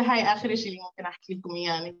 اللي هي هاي آخر شيء اللي ممكن أحكي لكم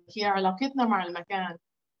إياه. يعني هي علاقتنا مع المكان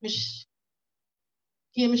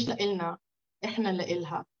هي مش لإلنا، إحنا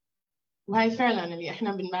لإلها. وهاي فعلا اللي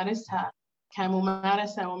إحنا بنمارسها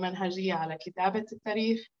كممارسة ومنهجية على كتابة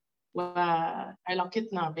التاريخ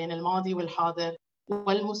وعلاقتنا بين الماضي والحاضر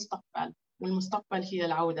والمستقبل. والمستقبل هي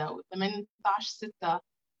العودة. و18/6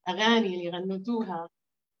 أغاني اللي غنتوها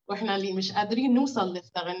وإحنا اللي مش قادرين نوصل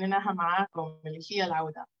غنيناها معاكم اللي هي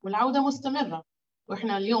العودة، والعودة مستمرة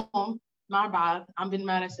وإحنا اليوم مع بعض عم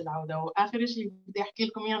بنمارس العودة. وآخر شيء بدي أحكي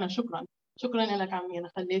لكم إياه، شكرا لك عمي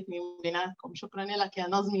أنا خليتني بيناتكم، شكرا لك يا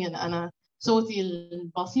نظمي إن أنا صوتي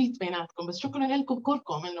البسيط بيناتكم، بس شكرا لكم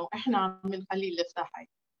كلكم إنه إحنا عم بنخلي اللفتة حي.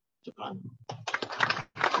 شكرا.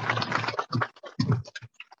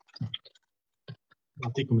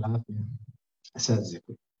 يعطيكم العافية أساتذة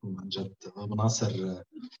عن جد. أبو ناصر،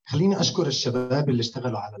 خليني أشكر الشباب اللي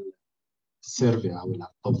اشتغلوا على السيرفي أو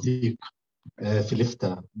التوثيق في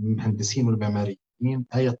لفتة، المهندسين والمعماريين: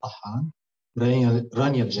 آية طحان،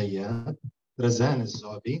 رانيا الجياد، رزان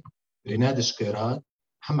الزعبي، ريناد شقيرات،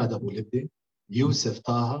 محمد أبو لبدة، يوسف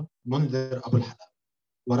طه، منذر أبو الحلال،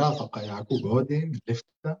 ورافق يعقوب عودة من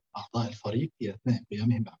لفتة أعضاء الفريق في أثناء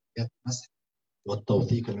قيامهم بعمليات المسح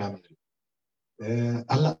والتوثيق المعماري.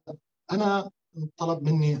 هلا أنا طلب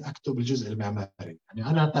مني أكتب الجزء المعماري، يعني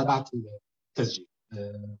أنا تابعت التسجيل،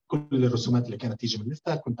 كل الرسومات اللي كانت تيجي من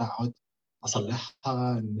لفتة كنت أقعد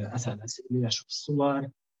أصلحها، أسأل أسئلة، أشوف الصور،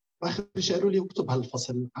 وآخر شيء قالوا لي اكتب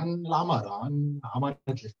هالفصل عن العمارة، عن عمارة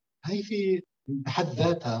لفتة. هي في بحد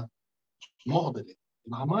ذاتها معضلة.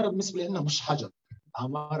 العمارة بالنسبة لنا مش حجر،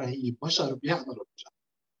 العمارة هي بشر بيعملوا الحجر.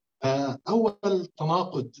 فأول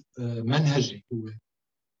تناقض منهجي هو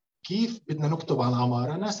كيف بدنا نكتب عن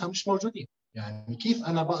عمارة ناسها مش موجودين. يعني كيف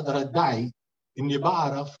أنا بقدر أدعي إني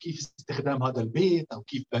بعرف كيف استخدام هذا البيت أو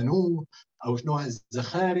كيف بنوه أو نوع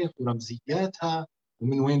الزخارف ورمزياتها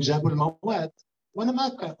ومن وين جابوا المواد، وأنا ما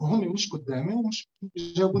كان هم مش قدامي ومش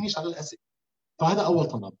بيجاوبونيش على الأسئلة. فهذا أول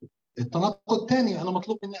تناقض. التناقض الثاني، أنا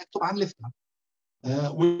مطلوب مني أكتب عن لفتة،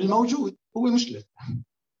 والموجود هو مش لفتة،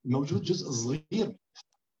 الموجود جزء صغير.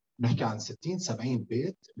 نحكي عن 60-70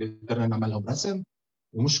 بيت اللي قدرنا نعملهم رسم،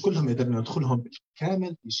 ومش كلهم قدرنا ندخلهم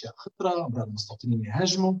بالكامل. في اشياء خطره، امراض المستوطنين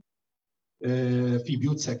يهاجموا، في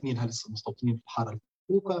بيوت ساكنينها لسه المستوطنين في الحاره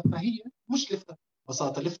الفوقه. فهي مش لفته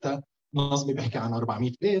ببساطه. لفته نظمي بيحكي عن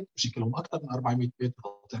 400 بيت، وشكلهم اكثر من 400 بيت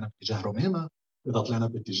اذا طلعنا باتجاه روميما، اذا طلعنا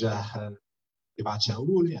باتجاه تبعت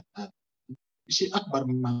شاول، يعني شيء اكبر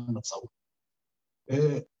مما نتصور.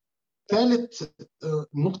 ثالث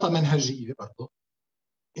نقطه منهجيه برضه،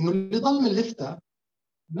 انه اللي ضل من لفته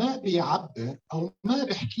ما بيعبر او ما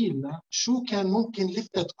بيحكي لنا شو كان ممكن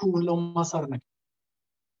لفتة تكون لو ما صار نكتة.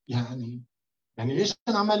 يعني ليش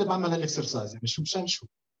انا عمال بعمل هالاكسرسايز؟ يعني شو مشان شو؟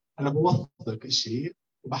 انا بوثق شيء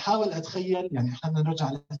وبحاول اتخيل، يعني احنا بدنا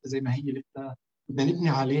نرجع لفتة زي ما هي لفتة، بدنا نبني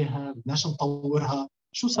عليها، بدناش نطورها.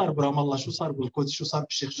 شو صار برام الله، شو صار بالقدس، شو صار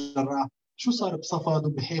بالشيخ جراح، شو صار بصفاد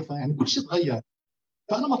وبحيفا، يعني كل شيء تغير.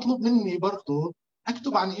 فانا مطلوب مني برضه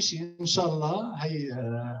اكتب عن شيء ان شاء الله هي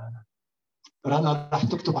رنا راح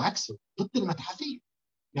تكتب عكسه ضد المتحفيه.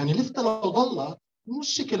 يعني لفتة لو ضلت مش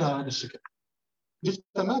شكلها هذا الشكل.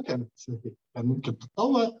 لفتة ما كانت هيك، كان ممكن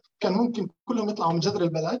تتطور، كان ممكن كلهم يطلعوا من جذر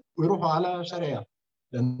البلد ويروحوا على شارعها،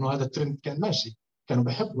 لانه هذا الترند كان ماشي، كانوا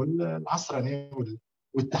بيحبوا العصرنه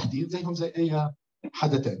والتحديث زيهم زي اي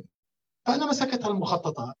حدا ثاني. فانا مسكت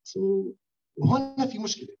هالمخططات وهون في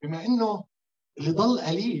مشكله، بما انه اللي ضل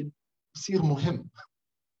قليل بصير مهم.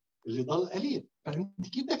 اللي ضل قليل، فانت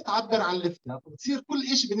كيف بدك تعبر عن لفتة بتصير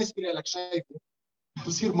كل شيء بالنسبه لك شايفه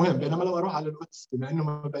بصير مهم. بينما لو اروح على القدس بما انه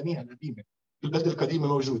مبانيها القديمه البلد القديمه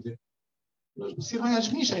موجوده، بصير ما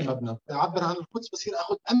يعجبنيش اي مبنى اعبر عن القدس، بصير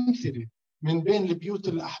اخذ امثله من بين البيوت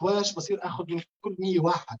الاحواش، بصير اخذ من كل 100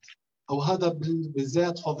 واحد، او هذا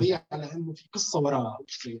بالذات فظيع لانه في قصه وراء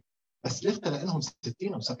شيء. بس لفتة لانهم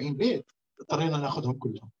 60 او 70 بيت اضطرينا ناخذهم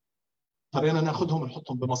كلهم، اضطرينا ناخذهم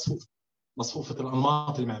ونحطهم مصفوفه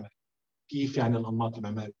الانماط المعماريه. كيف يعني الانماط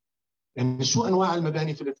المعماريه؟ يعني شو انواع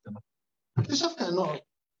المباني في لفتة؟ اكتشفنا انه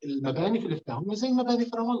المباني في لفتة هم زي المباني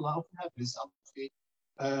في رام الله او في نابلس او في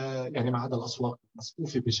يعني ما عدا الاسواق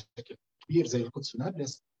مصفوفه بشكل كبير زي القدس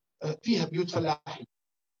ونابلس. فيها بيوت فلاحين،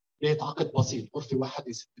 بيت عقد بسيط، غرفه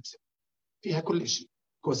واحده 6 بسته. فيها كل شيء،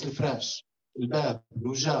 كوس الفراش، الباب،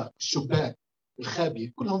 الوجاق، الشباك،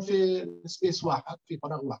 الخابيه، كلهم في سبيس واحد، في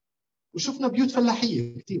فراغ واحد. وشفنا بيوت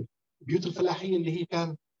فلاحيه كثير، بيوت الفلاحيه اللي هي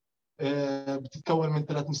كان بتتكون من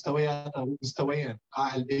 3 مستويات او مستويين،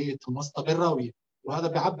 قاع البيت ومسطح الراويه، وهذا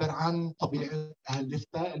بيعبر عن طبيعه اهل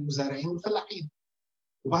لفتة المزارعين والفلاحين.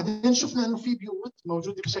 وبعدين شفنا انه في بيوت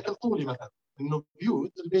موجوده بشكل طولي، مثلا انه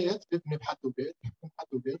بيوت البيت بيبني بحده بيت،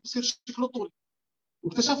 بحده بيت بصير شكله طولي.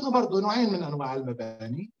 واكتشفنا برضه نوعين من انواع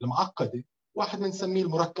المباني المعقده، واحد بنسميه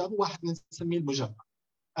المركب وواحد بنسميه المجمع.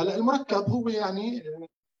 هلا المركب هو يعني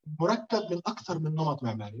مركب من اكثر من نمط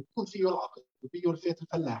معماري، بيكون فيه العقد وفيه الفيت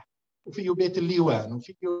الفلاح وفيه بيت الليوان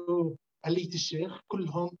وفيه علية الشيخ،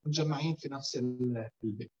 كلهم مجمعين في نفس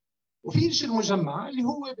البيت. وفي شيء المجمع اللي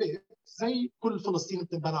هو بيت زي كل فلسطين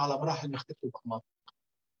بتنبنى على مراحل مختلفه وبأنماط،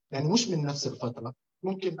 يعني مش من نفس الفتره،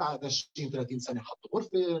 ممكن بعد 20 30 سنه حطوا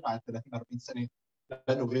غرفه، بعد 30 40 سنه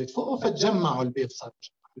بنوا بيت فوقه فتجمعوا البيت صار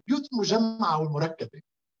مجمع. البيوت المجمعه والمركبه،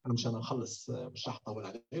 انا مشان اخلص مش رح اطول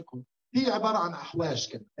عليكم، هي عباره عن احواش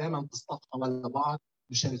كانت دائما تصطف حول بعض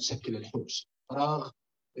مشان تشكل الحوش، فراغ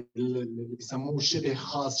اللي بيسموه شبه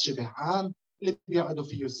خاص شبه عام، اللي بيقعدوا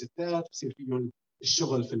فيه الستات، بصير فيه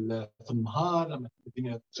الشغل في النهار لما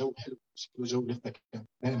الدنيا جو حلو، شكله جو لفتة كان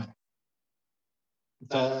دائما.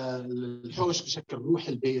 فالحوش بشكل روح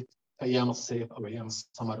البيت في ايام الصيف او ايام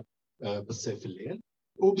السمر، بالصيف الليل،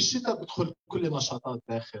 وبالشتاء بدخل كل النشاطات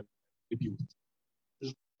داخل البيوت.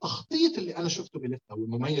 التخطيط اللي انا شفته بلفتة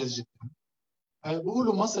والمميز جدا،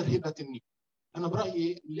 بقولوا مصر هبة النيل. انا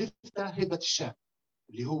برايي لفتة هبة الشام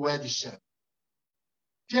اللي هو وادي الشام.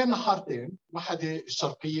 في عندنا حارتين، واحدة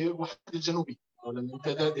الشرقية وواحدة الجنوبية ولا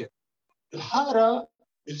الامتدادين. الحارة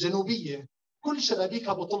الجنوبية كل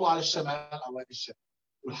شبابيكها بطلوا على الشمال على وادي الشام،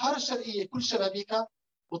 والحارة الشرقية كل شبابيكها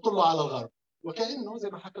بطلوا على الغرب، وكأنه زي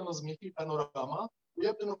ما حكى نظمي في بانوراما،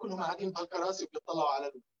 ويبدو انه كلهم قاعدين بهالكراسي وبيطلعوا على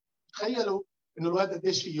الوادي. تخيلوا انه الوادي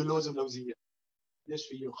قديش فيه لوز ولوزية، قديش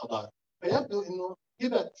فيه خضار. فيبدو انه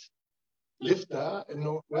هبة لفتة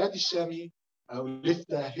انه وادي الشامي او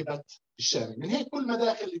لفتة هبة الشامي. من هيك كل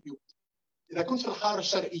مداخل البيوت، اذا كنت في الحاره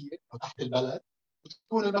الشرقيه او تحت البلد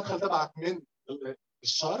بتكون المدخل تبعك من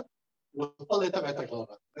الشرق والطله تبعتك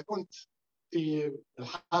للغرب. اذا كنت في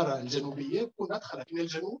الحاره الجنوبيه بكون مدخلك من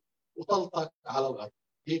الجنوب وطلتك على الغرب.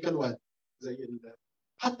 هيك الوادي زي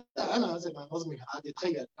حتى انا زي ما نظمي قاعد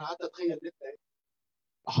يتخيل، قاعد اتخيل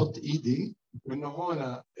احط ايدي وانه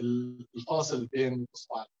هون الفاصل بين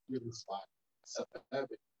الاصبع الكبير والاصبع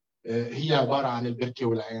السبابه هي عباره عن البركه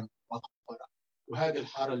والعين مقبره، وهذه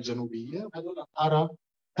الحاره الجنوبيه، وهذول الحاره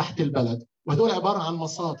تحت البلد، وهذول عباره عن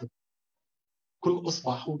مصاطب. كل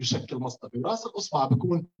اصبع هو بشكل مصطبه، وراس الاصبع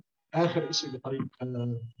بيكون اخر شيء بطريق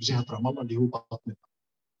جهه رام الله اللي هو بطنها.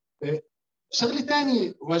 شغله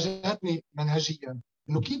ثانيه واجهتني منهجيا،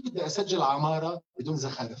 انه كيف بدي اسجل عماره بدون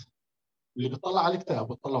زخارف. اللي بيطلع على الكتاب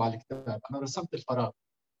بيطلع على الكتاب، انا رسمت الفراغ،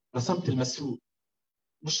 رسمت المسروق،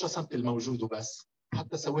 مش رسمت الموجود وبس،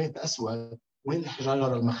 حتى سويت اسود وين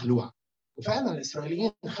الحجاره المخلوعه. وفعلا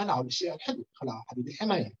الاسرائيليين خلعوا الاشياء الحلوه، خلعوا حديد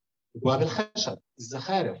الحمايه، ابواب الخشب،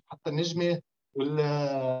 الزخارف، حتى النجمه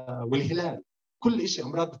والهلال، كل شيء.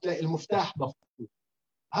 امراض بتلاقي المفتاح مفتوح.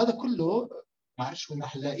 هذا كله ما بعرفش وين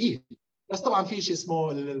رح نلاقيه. بس طبعا في شيء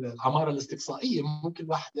اسمه العماره الاستقصائيه، ممكن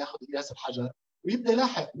الواحد ياخذ قياس الحجر ويبدا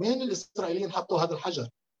يلاحق وين الاسرائيليين حطوا هذا الحجر،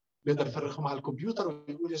 بيقدر يفرغه مع الكمبيوتر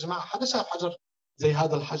ويقول يا جماعه حدا شاف حجر زي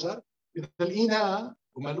هذا الحجر؟ اذا لقيناه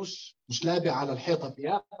ومالوش مش لابع على الحيطه في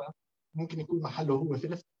يافا، ممكن يكون محله هو في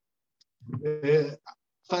لفت.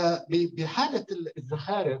 فبحاله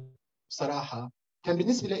الزخارف بصراحه كان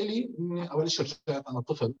بالنسبه لي اني اول شيء رجعت انا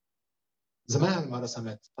طفل زمان ما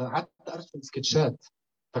رسمت، فقعدت ارسم سكتشات.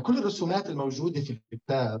 فكل الرسومات الموجوده في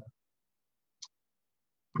الكتاب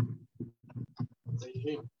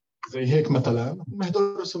زي هيك مثلا،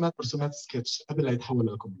 هدول رسومات سكتش قبل لا يتحول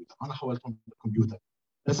للكمبيوتر، انا حولتهم للكمبيوتر.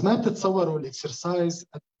 بس ما بتتصوروا الاكسرسايز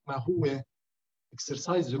قد ما هو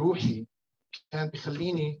اكسرسايز روحي، كان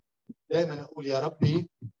بيخليني دائما اقول يا ربي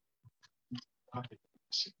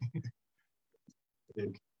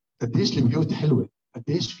قديش البيوت حلوه،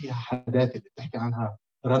 قديش فيها حداثه اللي بتحكي عنها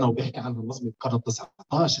رنا وبيحكي عنها النظمي بالقرن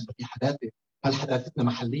ال19، انه في حداثه، هل حداثتنا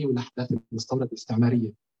محليه ولا حداثه مستورده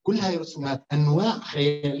استعماريه؟ كل هاي رسومات انواع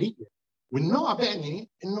خياليه، والنوع بعني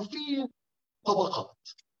انه في طبقات،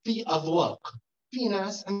 في اذواق، في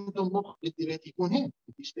ناس عندهم مخ بدي بيت يكون هيك،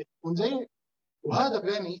 بديش بيت يكون زي هيك. وهذا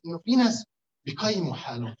بعني انه في ناس بقيموا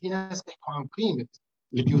حالهم، في ناس بيحكوا عن قيمه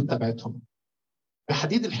البيوت تبعتهم.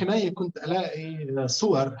 بحديد الحمايه كنت الاقي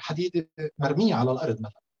صور حديده مرميه على الارض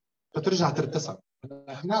مثلا فترجع ترتسم.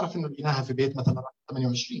 بنعرف انه لقيناها في بيت مثلا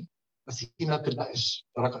رقم 28، بس هي ما بتلبقش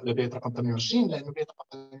لبيت رقم 28 لانه بيت رقم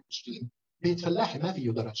 28 بيت فلاحي ما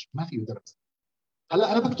فيه درج، ما فيه درس.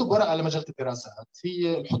 هلا انا بكتب ورقه لمجله الدراسات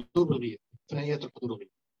في الحضور والغياب، ثنائيات الحضور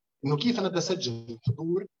والغياب، انه كيف انا بدي اسجل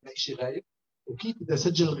الحضور لشيء غايب، وكيف بدي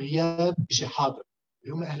اسجل الغياب بشيء حاضر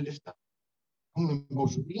اللي هم اهل لفتة، هم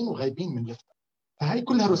موجودين وغايبين من لفتة. فهي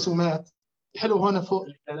كلها رسومات. الحلو هون فوق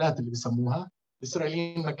الآلات اللي بسموها،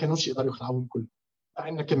 الاسرائيليين ما كانوش يقدروا يخلعوهم كلهم،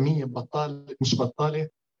 فعندنا كميه بطاله مش بطاله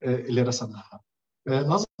اللي رسمناها.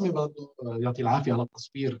 نظمي برضه يعطي العافيه على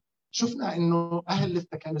التصوير. شفنا انه اهل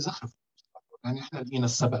لفتة كانوا يزخرفوا، يعني احنا لقينا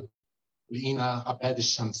السبل، لقينا عباد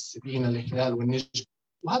الشمس، لقينا الهلال والنجم،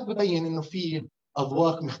 وهذا ببين انه في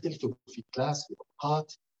اذواق مختلفه في كلاس، في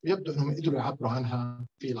طبقات، ويبدو انهم قدروا يعبروا عنها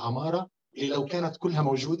في العماره اللي لو كانت كلها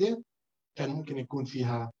موجوده كان ممكن يكون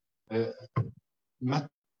فيها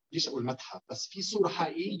ليش اقول متحف، بس في صوره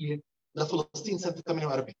حقيقيه لفلسطين سنه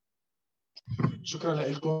 48. شكرا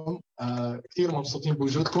لكم، كثير مبسوطين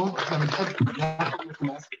بوجودكم، احنا بنحب ناخذ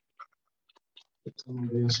منكم اسئله.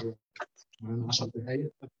 10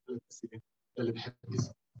 دقائق اللي بحب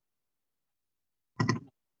يسأل.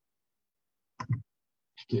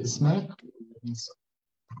 احكي اسمك.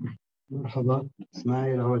 مرحبا،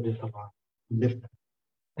 اسماعيل عودة طبعا لفتة.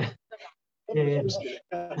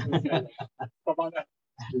 طبعا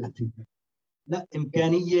لا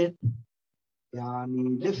إمكانية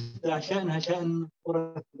يعني لفتة شأنها شأن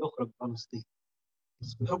القرى الأخرى بفلسطين،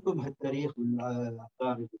 بس بحكم التاريخ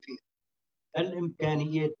والآثار اللي فيها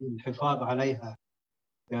الإمكانية الحفاظ عليها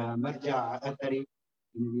كمرجع أثري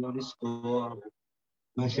من اليونسكو أو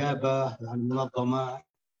ما شابه المنظمات،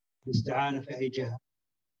 الاستعانة في أي جهة.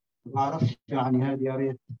 ما أعرفش يعني هذه يا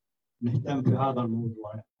ريت نهتم في هذا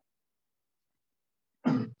الموضوع.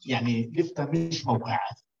 يعني لفتة مش موقع،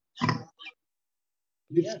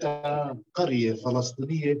 لفتة قرية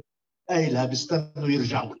فلسطينية أهلها بيستنوا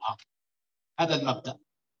يرجعوا لها، هذا المبدأ.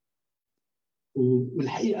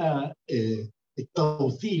 والحقيقة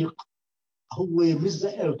التوثيق هو مش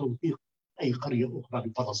زي توثيق أي قرية أخرى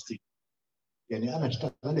بفلسطين. يعني أنا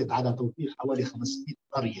اشتغلت على توثيق حوالي 500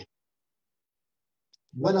 قرية،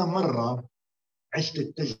 ولا مرة عشت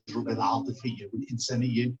التجربة العاطفية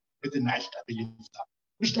والإنسانية مثل ما عشتها بلفتة.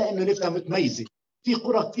 مش لأنه لفتة متميزة، في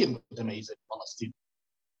قرى كثير متميزة في فلسطين،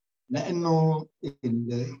 لأنه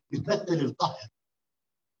بتمثل القهر.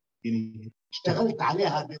 يعني اشتغلت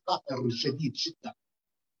عليها بقهر شديد جدا،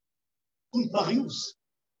 كنت مغيوس.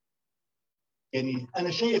 يعني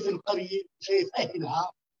أنا شايف القرية، شايف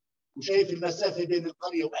أهلها، وشايف المسافة بين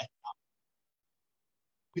القرية وأهلها.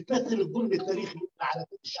 بتمثل الظلم التاريخي على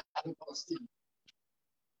كل الشعب الفلسطيني.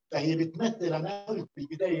 فهي بتمثل، أنا قلت في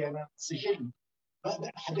البداية أنا سجل،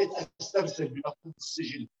 حبيت أسترسل بمفهوم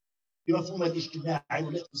السجل، بمفهوم الاجتماعي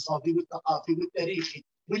والاقتصادي والثقافي والتاريخي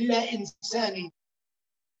واللا إنساني.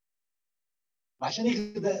 وعشان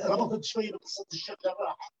هيك ربطت شوي بقصة الشيخ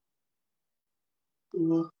جراح،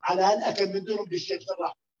 وعلى هالأكل من دونهم للشيخ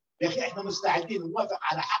جراح. يا أخي إحنا مستعدين نوافق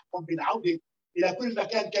على حقهم بالعودة إلى كل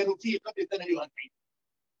مكان كانوا فيه قبل 48،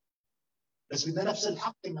 بس بدنا نفس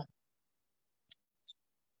الحق كمان.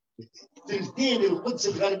 ثلثين القدس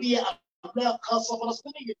الغربية أملاك خاصة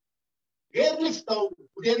فلسطينية، غير لفتة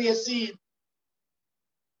ودير ياسين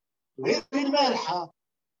وغير المالحة.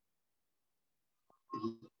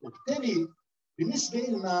 وبالتالي بالنسبة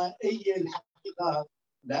لنا هي الحقيقة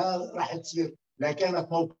لا راح تصير، لا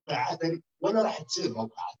كانت موقع أثري ولا راح تصير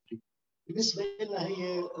موقع أثري. بالنسبة لنا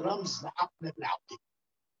هي رمز لحقنا بالعودة،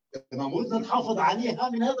 تمام، بدنا نحافظ عليها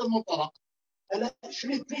من هذا المنطلق. هلا شو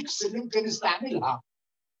التريكس اللي ممكن نستعملها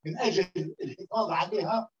من أجل الحفاظ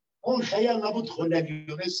عليها؟ هون خيالنا بدخل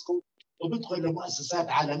لليونسكو، وبدخل لمؤسسات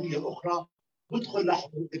عالمية أخرى، بدخل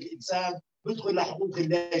لحقوق الإنسان، بدخل لحقوق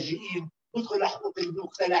اللاجئين، بدخل لحقوق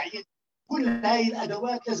المقتلعين. كل هاي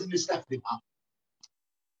الأدوات لازم نستخدمها.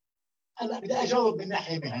 هلا بدي أجاوب من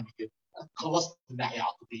ناحية مهنية، خلصت من ناحية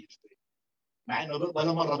عاطفية شوي، مع إنه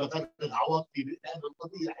ولا مرة بفرغ عواطفي، لأن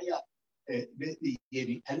القضية الحقيقة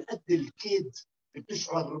يعني هالقد الكيد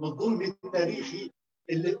بتشعر بالظلم التاريخي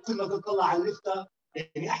اللي كل ما تطلع على اللفتة.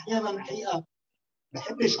 يعني أحيانا الحقيقة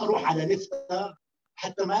بحبش أروح على لفتة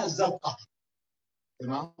حتى ما أزداد قهر،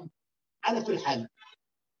 تمام. على كل حال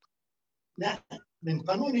من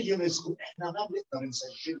قانون اليونسكو احنا ما بنقدر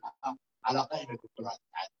نسجلها على قائمة التراث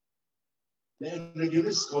العالمي، لأن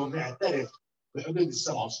اليونسكو معترف بحدود ال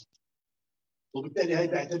 67، وبالتالي هي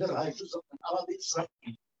بيعتبرها جزء من أراضي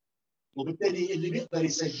إسرائيل، وبالتالي اللي بيقدر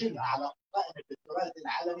يسجلها على قائمة التراث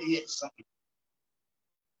العالمي هي إسرائيل.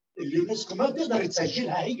 اليونسكو ما بتقدر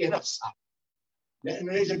تسجلها هي نفسها،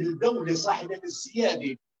 لأنه يجب الدولة صاحبة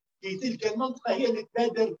السيادة في تلك المنطقة هي اللي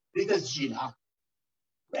تبادر لتسجيلها.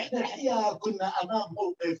 وإحنا الحقيقة كنا أمام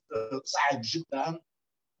موقف صعب جدا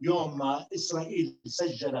يوم ما إسرائيل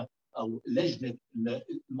سجلت او اللجنه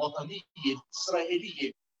الوطنيه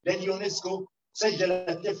الاسرائيليه لليونسكو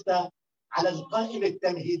سجلت لفتة على القائمه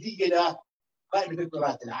التمهيديه لقائمه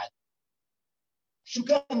التراث العالمي. شو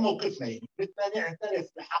كان موقفنا؟ يعني بدنا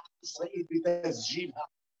نعترف بحق اسرائيل بتسجيلها،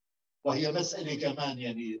 وهي مساله كمان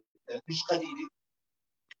يعني مش قليله،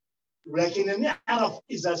 ولكن نعرف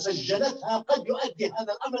اذا سجلتها قد يؤدي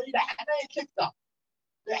هذا الامر الى حمايه لفتة.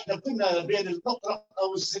 احنا كنا بين المطرقه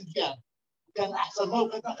والسنديان، كان احسن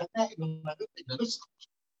موقف اخذناه انه نسكت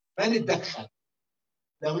ما نتدخل.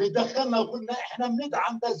 لو تدخلنا وقلنا احنا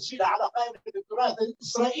بندعم تسجيلها على قائمه التراث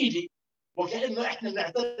الاسرائيلي، وكانه احنا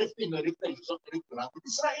نعترف انه جزء من التراث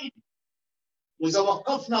الاسرائيلي. واذا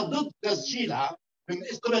وقفنا ضد تسجيلها من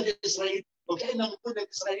قبل اسرائيل، وكاننا بنقول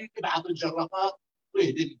لاسرائيل ابعثوا الجرافات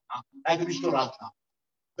واهدمها، هذا مش تراثنا.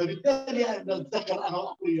 فبالتالي انا بتذكر انا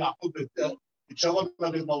واخوي يعقوب تشاورنا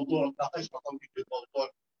بالموضوع، ناقشنا طويل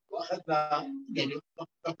بالموضوع، واخذنا يعني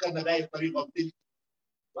فكرنا بهي الطريقه وبتلك،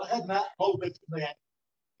 واخذنا موقف انه يعني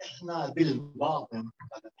احنا بالباطن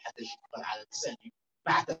هذا حدا يشتغل على لساني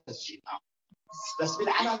مع تسجيلها، بس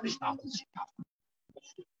بالعلن مش مع تسجيلها.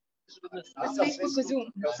 بس فيسبوك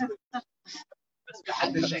وزوم بس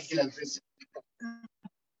بحد شكل الفيسبوك.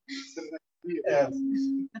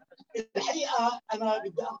 الحقيقه انا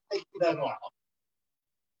بدي انتقل الى نوع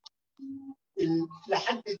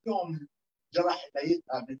لحد اليوم جرح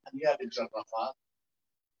ميتها من انياب الجرافات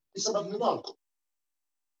بسبب نضالكم،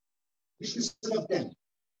 مش بسبب ثاني.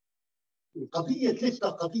 قضيه لفتة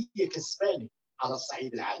قضيه كسبانه على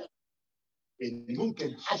الصعيد العالمي، يعني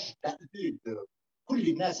ممكن حشد تأكيد كل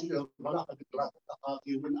الناس اللي لهم علاقه بالتراث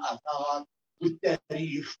الثقافي والاثار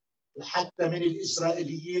والتاريخ، وحتى من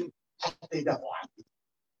الاسرائيليين حتى يدافعوا عنه.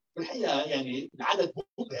 والحقيقه يعني العدد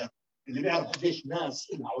مبهر، اللي بيعرف قديش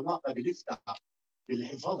ناس لها علاقه بلفتة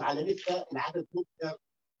بالحفاظ على لفتة، العدد مبهر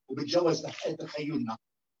وبتجاوز تخيلنا.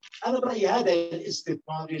 انا برايي هذا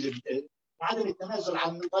الاستثمار وعدم التنازل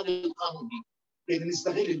عن النضال القانوني، لان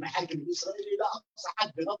نستغل المحاكم الاسرائيليه لاقصى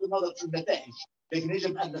حد بغض النظر شو النتائج، لكن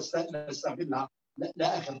يجب ان نستغلها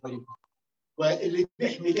لاخر طريقه. واللي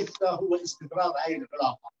بيحمي لفتة هو استمرار هذه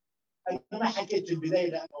العلاقه. انا ما حكيت في البدايه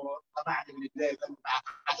لانه طمعني من البدايه مع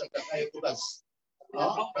 10 دقائق وبس.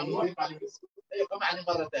 طمعني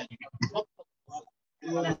مره ثانيه.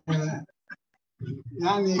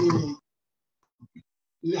 يعني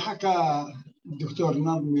اللي حكى الدكتور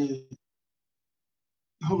نظمي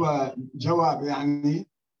هو جواب يعني،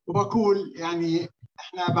 وبقول يعني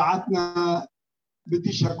احنا بعثنا،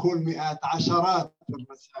 بديش اقول مئات، عشرات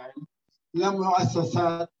الرسائل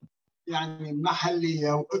لمؤسسات يعني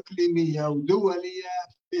محليه واقليميه ودوليه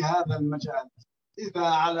في هذا المجال، اذا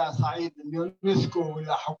على صعيد اليونسكو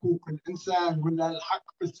ولا حقوق الانسان ولا الحق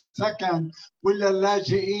بالسكن ولا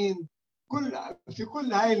اللاجئين، في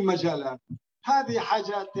كل هاي المجالات. هذه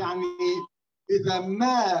حاجات يعني اذا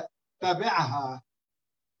ما تبعها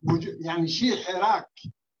يعني شيء حراك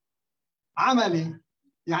عملي،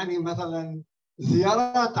 يعني مثلا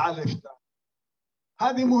زيارات على الإفتاء،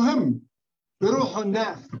 هذه مهم، بيروحوا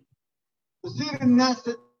الناس، بصير الناس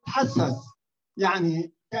تتحسس،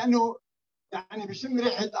 يعني كأنه يعني بشم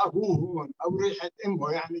ريحة أبوه هون أو ريحة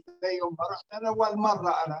أمه. يعني زي يوم ما رحت أنا أول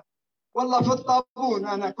مرة، أنا والله في الطابون،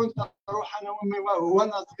 أنا كنت أروح أنا وأمي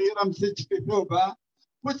وأنا صغير أمسك في ثوبها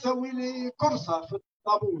وتسوي لي قرصة في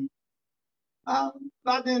الطابون.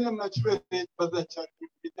 بعدين لما كبرت بتذكر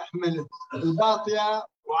كيف تحمل الباطية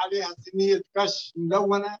وعليها صينية قش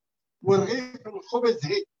ملونة ورغيف الخبز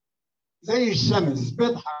هيك زي الشمس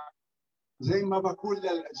بيضحك، زي ما بقول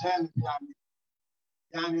للأجانب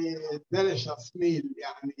يعني دلشس ميل،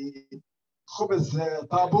 يعني خبز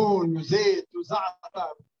طابون وزيت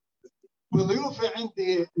وزعتر. وضيوفي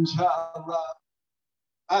عندي إن شاء الله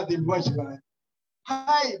هذه الوجبة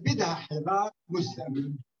هاي بدها حراك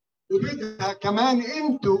مستمر، وبدها كمان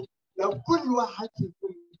انتم لو كل واحد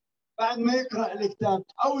فيكم بعد ما يقرا الكتاب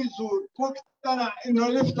او يزور واقتنع انه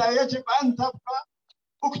لفتة يجب ان تبقى،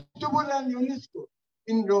 اكتبوا لليونسكو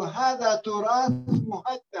انه هذا تراث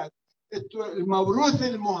مهدد. الموروث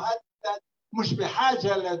المهدد مش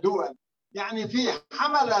بحاجه لدول، يعني في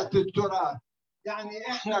حمله التراث، يعني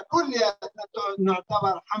احنا كلياتنا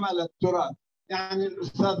نعتبر حمله تراث. يعني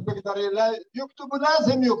الاستاذ بيقدر يكتب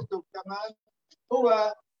ولازم يكتب كمان،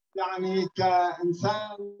 هو يعني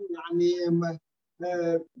كإنسان يعني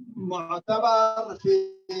معتبر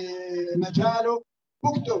في مجاله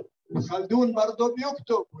بكتب، خلدون برضه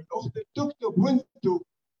بيكتب والأخت بتكتب، وانتم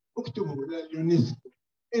اكتبوا لليونسكو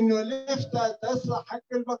إنه لفتة تستحق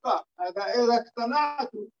البقاء. هذا إذا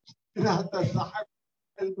اقتنعتوا إنها تستحق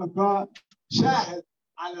البقاء. شاهد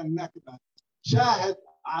على النكبة، شاهد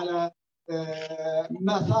على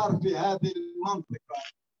ما صار في هذه المنطقة،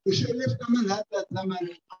 وشو لفته من هذا الزمن.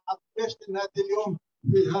 ليش نادي اليوم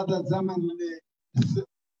في هذا الزمن اللي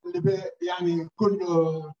يعني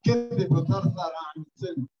كله كذب وثرثر عن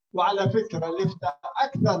السلم. وعلى فكره لفته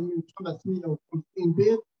اكثر من 550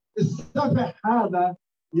 بيت. السفح هذا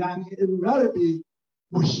يعني الغربي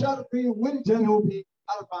والشرقي والجنوبي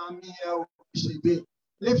 400 وشي بيت.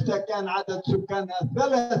 لفته كان عدد سكانها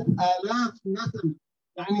 3000 نسمه،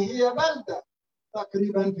 يعني هي بلده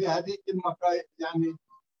تقريبا في هذيك المقاييس، يعني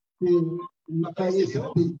في المقاييس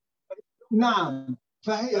دي. نعم،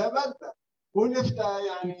 فهي بلده. ولفته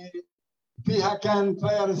يعني فيها كان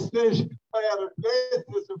فاير ستيشن، فاير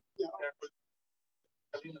بليس.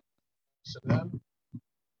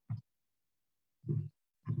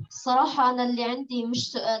 الصراحة أنا اللي عندي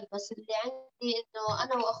مش سؤال بس، اللي عندي إنه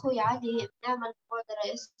أنا وأخوي علي بنعمل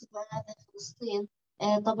مبادرة اسمها هذا فلسطين.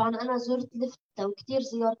 طبعا أنا زرت لفتة وكتير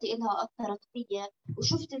زيارتي إلها أثرت فيا،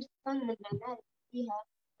 وشفت الفن المعماري فيها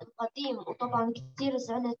القديم، وطبعا كتير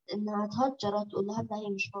زعلت إنها تهجرت ولهلا هي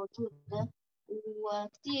مش موجودة.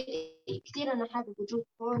 وكتير أنا حابب وجودكم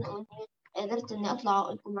وإني قدرت إني أطلع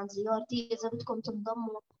لكم عن زيارتي. إذا بدكم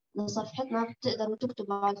تنضموا لصفحتنا بتقدروا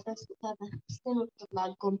تكتبوا على الفيسبوك هذا فلسطين وبتطلع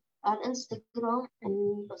لكم على الانستغرام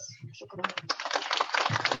وبس. شكرا.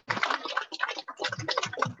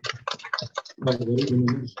 رح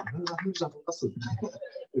نرجع في القصد.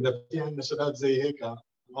 اذا في عندنا شباب زي هيك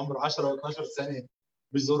عمره 10 و12 سنه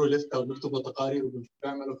بيزوروا لفته وبيكتبوا تقارير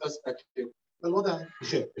وبيعملوا فيسبوك، الوضع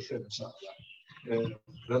بخير بخير ان شاء الله.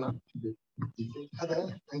 رنا،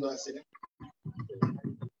 حدا عنده اسئله؟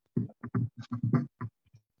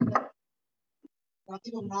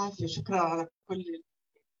 يعطيكم العافية، شكرا على كل اللي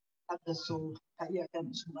حدثوا، حقيقة كان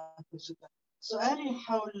مؤثر جدا. سؤالي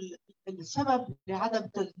حول السبب لعدم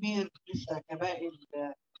تدمير لفتة كباقي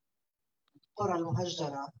القرى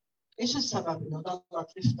المهجرة. ايش السبب انه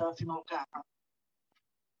ضلت لفتة في موقعها؟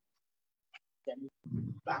 يعني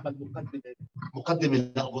بعمل مقدمة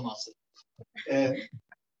لأبو ناصر.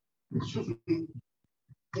 شوفي،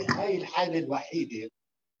 هاي الحالة الوحيدة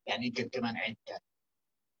يعني يمكن كمان عين كان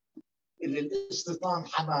اللي الاستيطان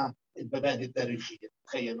حمى المباني التاريخية.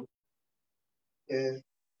 تخيلوا،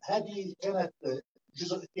 هذه كانت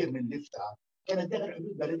جزء كثير من لفتة كانت داخل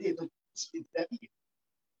حدود بلدية الإسلامية،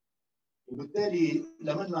 وبالتالي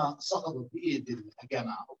لما سقطت بإيد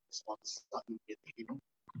الجامعة أو الإسقاط الصهيونية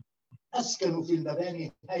أسكنوا في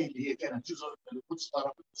المباني هاي اللي هي كانت جزء من القدس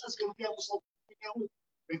طرف، أسكنوا فيها مستوطنين اليهود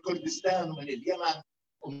من كردستان ومن اليمن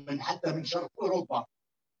ومن حتى من شرق أوروبا،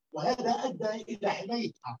 وهذا أدى إلى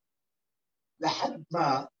حمايتها لحد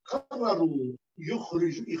ما قرروا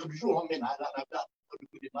يخرجوهم منها. لأن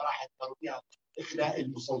كل المراحل كانوا فيها إخلاء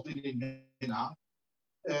المستوطنين منها،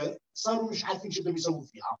 صاروا مش عارفين شو بدهم يسووا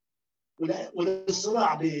فيها.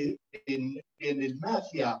 والصراع بين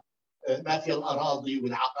المافيا، مافيا الأراضي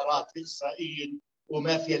والعقارات في إسرائيل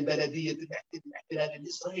ومافيا البلدية الاحتلال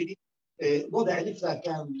الإسرائيلي، وضع لفتة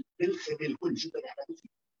كان بالخبل كل شيء يعملوا فيه.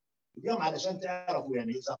 اليوم علشان تعرفوا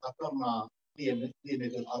يعني إذا قدرنا قيمة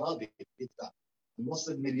الأراضي لفتة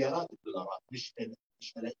نوصل مليارات الدولارات، مش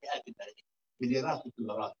ملايين الملايين، مليارات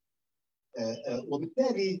الدولارات.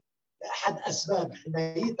 وبالتالي أحد أسباب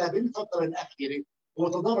حمايتها بالفترة الأخيرة هو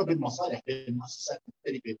تضارب المصالح بين المؤسسات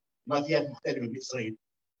المختلفة، مافيات مختلفة بإسرائيل.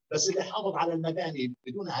 بس اللي حافظ على المباني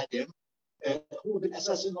بدون هدم هو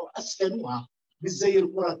بالأساس إنه أسكنوها، مش زي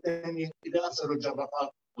القرى الثانية إذا أرسلوا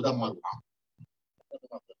الجرافات ودمروها.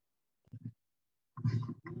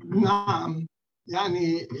 نعم،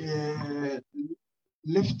 يعني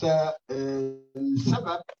لفتة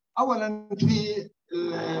السبب أولا في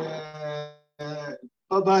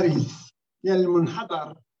تضاريس، يعني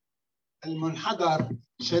المنحدر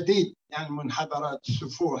شديد، يعني منحدرات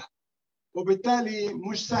السفوح، وبالتالي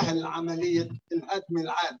مش سهل عملية الهدم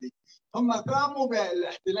العادي. هم قاموا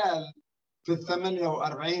بالاحتلال في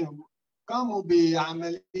 48 قاموا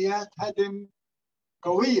بعمليات هدم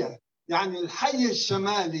قوية. يعني الحي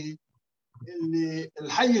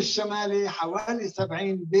الشمالي حوالي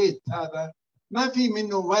 70 بيت، هذا ما في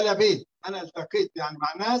منه ولا بيت. أنا التقيت يعني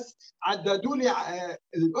مع ناس عددوا لي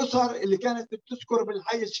الأسر اللي كانت بتسكن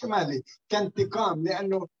بالحي الشمالي كانتقام،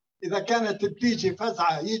 لأنه إذا كانت بتيجي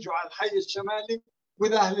فزعة يجوا على الحي الشمالي،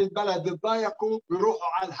 وإذا أهل البلد تضايقوا بيروحوا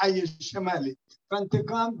على الحي الشمالي،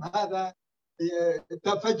 فانتقام هذا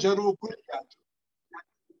تفجروا كلياتهم.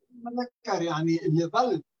 بذكر يعني اللي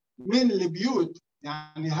ظل من البيوت،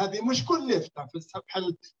 يعني هذه مش كل لفتة في السفح،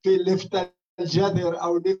 في لفتة الجذر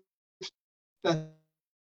أو لفتة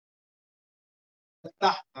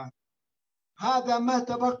تحتها، هذا ما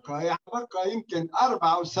تبقى. يعني بقى يمكن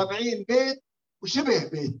 74 بيت وشبه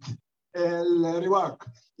بيت الرواق،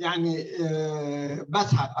 يعني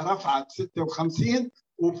مسحة رفعت 56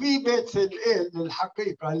 وفي بيت سلئيل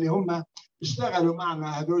للحقيقة اللي هم اشتغلوا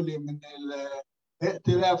معنا هذول من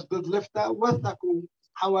الائتلاف ضد لفتة، وثقوا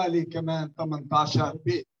حوالي كمان 18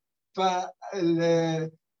 بيت.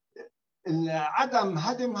 فعدم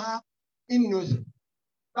هدمها إنه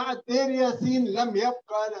بعد دير ياسين لم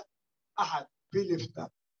يبقى أحد في لفتة،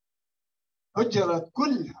 هجرت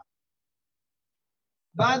كلها.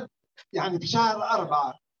 بعد يعني في شهر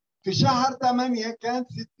 4، في شهر 8 كان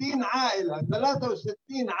 60 عائلة،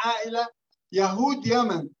 63 عائلة يهود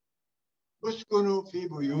يمن اسكنوا في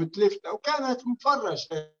بيوت لفتة، وكانت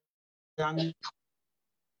مفرشة. يعني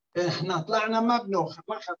احنا طلعنا ما بناخذ،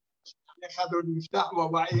 ما اخذوا المفتاح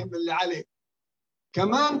ووعيهم اللي عليه.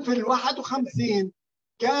 كمان في ال51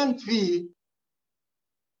 كان في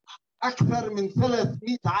أكثر من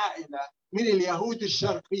 300 عائلة من اليهود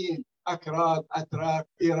الشرقيين، أكراد، أتراك،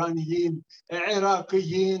 إيرانيين،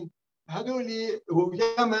 عراقيين، هذول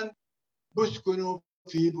ويمن بسكنوا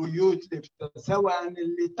في بيوت لفتة، سواء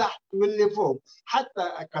اللي تحت واللي فوق. حتى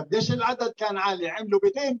قديش العدد كان عالي، عملوا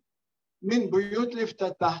بيتين من بيوت لفتة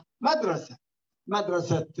تحت مدرسة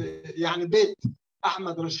يعني بيت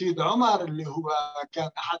أحمد رشيد عمر اللي هو كان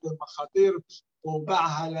أحد المخاطير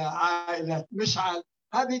وباعها لعائلة مشعل.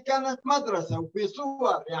 هذه كانت مدرسة، وفي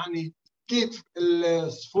صور يعني كيف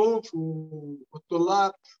الصفوف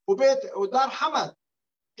والطلاب، وبيت ودار حمد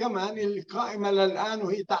كمان اللي قائمة للآن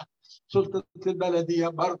وهي تحت سلطة البلدية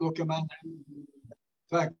برضو كمان.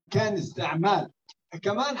 فكان استعمال.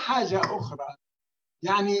 كمان حاجة أخرى،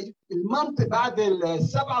 يعني المنطقة بعد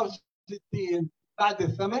ال67 بعد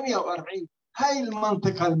ال48 هاي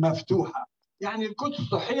المنطقة المفتوحة، يعني القدس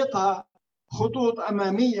تحيطها خطوط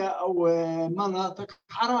أمامية أو مناطق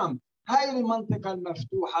حرام. هاي المنطقة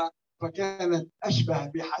المفتوحة فكانت أشبه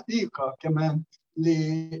بحديقة كمان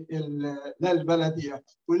للبلدية.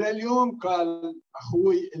 ولليوم قال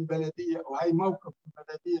أخوي البلدية، وهي موقف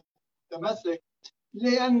البلدية متمسك،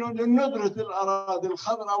 لأنه لندرة الأراضي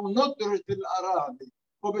الخضراء وندرة الأراضي،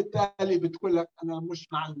 وبالتالي بتقول لك أنا مش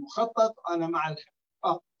مع المخطط، أنا مع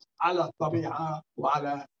الحفاظ على الطبيعة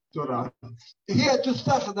وعلى التراث. هي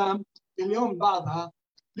تستخدم اليوم بعضها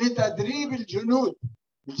لتدريب الجنود.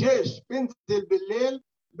 الجيش بينزل بالليل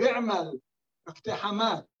بيعمل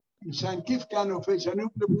اقتحامات، مشان كيف كانوا في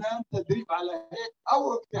جنوب لبنان تدريب على هيك،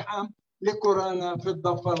 أو اقتحام لقرانا في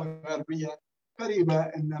الضفة الغربية قريبة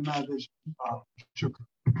النماذج. شكرا.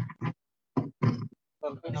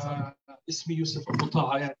 أنا اسمي يوسف أبو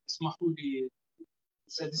طاعة، يعني اسمحوا لي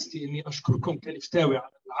سادستي إني أشكركم كلفتاوي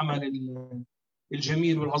على العمل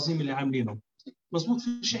الجميل والعظيم اللي عاملينه. مظبوط،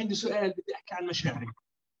 في عندي سؤال بدي أحكي عن مشاعري.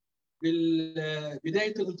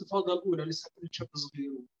 بداية الانتفاضة الأولى لسه كنت شاب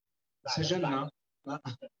صغير سجلنا،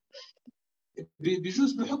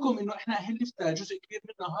 بجوز بحكم إنه إحنا أهل لفتة جزء كبير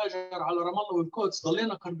منا هاجر على رام الله والقدس،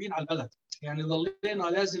 ضلينا قريبين على البلد. يعني ضلينا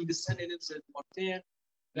لازم بالسنة ننزل مرتين،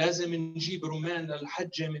 لازم نجيب رومان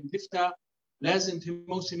للحجة من لفتة، لازم في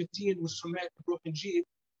موسم التين والسماك نروح نجيب.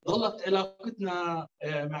 ظلت علاقتنا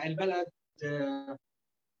مع البلد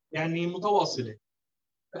يعني متواصلة.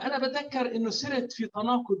 فأنا بتذكر إنه صرت في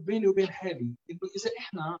تناقض بيني وبين حالي، إنه إذا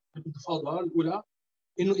إحنا بالانتفاضة الأولى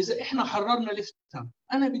إنه إذا إحنا حررنا لفتة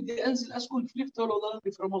أنا بدي أنزل أسكن في لفتة ولو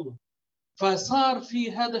ضلني في رام الله. فصار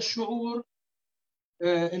في هذا الشعور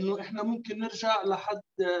إنه إحنا ممكن نرجع لحد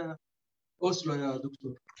أوسلو يا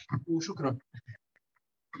دكتور. وشكرا.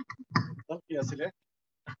 في أسئلة؟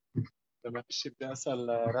 لما فيش بدي أسأل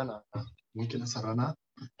رنا. ممكن أسأل رنا؟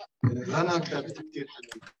 رنا كتابتها كثير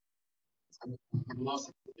حلوة. أبو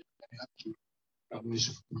ناصر يعني أبكي رغم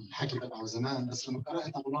شفت الحكي تبعه زمان، بس لما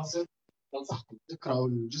قرأت أبو ناصر بنصحكم تقرأوا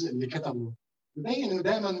الجزء اللي كتبه. ببين إنه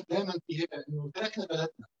دائما في هيك إنه تركنا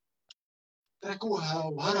بلدنا، تركوها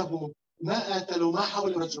وهربوا، ما قاتلوا، ما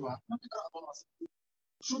حاولوا يرجعوها. ما تقرأ أبو ناصر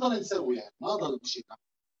شو ضل يسوي؟ يعني ما ضل بشيء.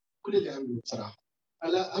 كل اللي عملوه بصراحة.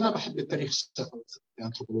 هلا أنا بحب التاريخ الشفوي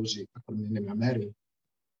الأنثروبولوجي أكثر من المعماري.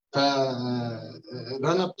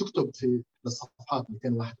 فرنا بتكتب في الصفحات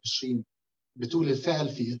 221 بتقول الفعل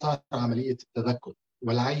في إطار عملية التذكر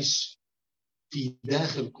والعيش في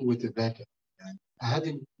داخل قوة الذاكرة. يعني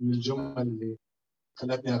هذه من الجمل اللي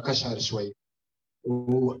خلتني أقشعر شوي.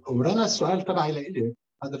 ورنا السؤال تبعي لإلك،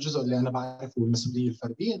 هذا الجزء اللي أنا بعرفه المسؤولية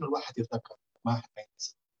الفردية إنه الواحد يتذكر، ما حد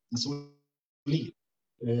ينسى، مسؤولية.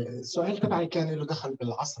 السؤال تبعي كان له دخل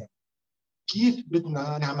بالعصر. كيف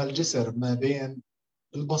بدنا نعمل جسر ما بين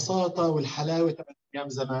البساطة والحلاوة تبع أيام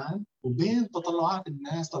زمان وبين تطلعات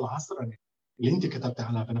الناس للعصرنة اللي أنت كتبت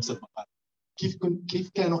عنها في نفس المقال؟ كيف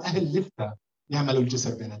كانوا أهل لفتة يعملوا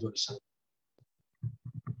الجسر بين هدول الشغلات؟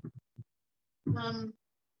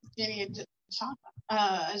 يعني مش عارفة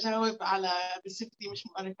أجاوب على بصفتي مش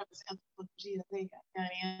مؤرخة بس أنثروبولوجية زيها.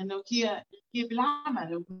 يعني إنه هي هي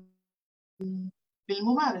بالعمل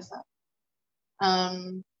وبالممارسة.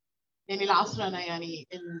 يعني لعصرنا يعني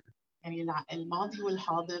الماضي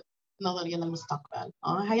والحاضر نظريا للمستقبل.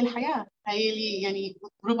 هاي الحياة، هاي اللي يعني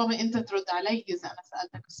ربما أنت ترد علي إذا أنا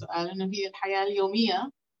سألتك السؤال، إنه هي الحياة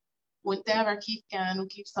اليومية ونتابع كيف كان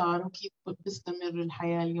وكيف صار وكيف بتستمر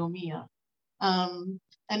الحياة اليومية.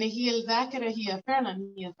 أن هي الذاكرة هي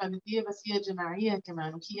فعلا هي فردية بس هي جماعية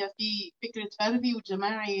كمان، وهي في فكرة فردي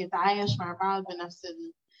وجماعي يتعايش مع بعض بنفس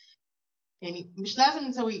يعني مش لازم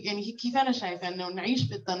نسوي يعني كيف أنا شايفة إنه نعيش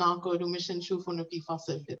بالتناقض ومش نشوف إنه في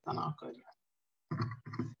فصل في التناقض يعني.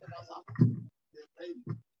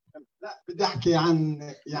 لا بدي أحكي عن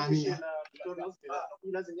يعني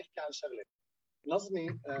لازم نحكي عن شغلة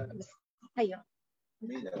نظمي. هيا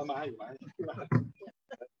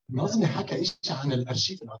نظمي حكى شيء عن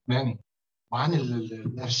الارشيف العثماني وعن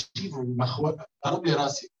الارشيف ضرب لي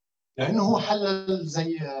راسي، لانه هو حلل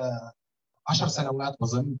زي 10 سنوات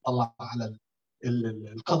بظن طلع على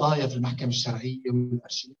القضايا في المحكمة الشرعية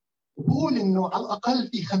والارشيف، وبقول انه على الاقل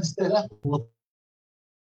في 5000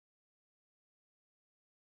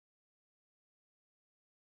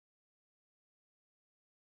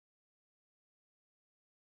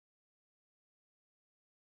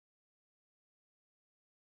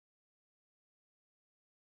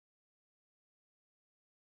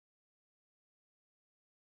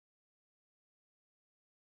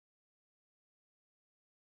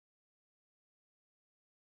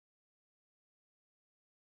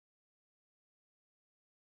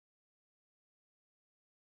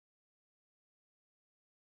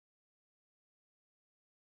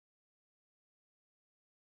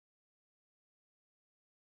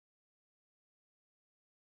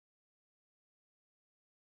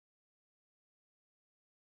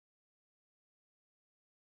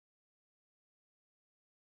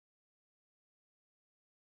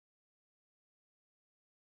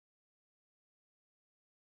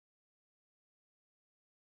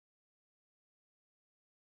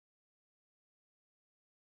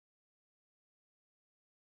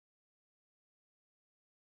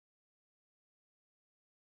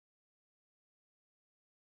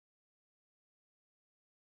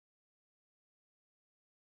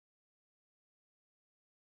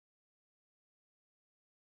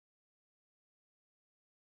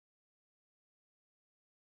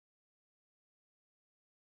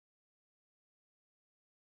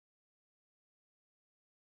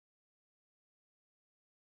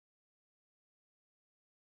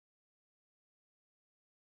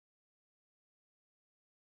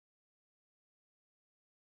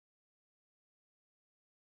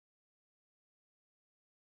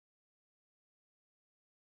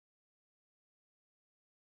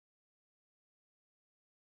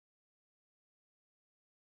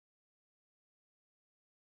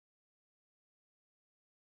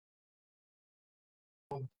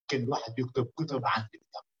 ممكن الواحد يكتب كتب عن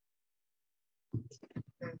الكتاب.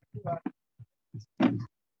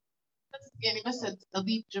 يعني بس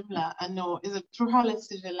أضيف جملة أنه إذا بتروحوا على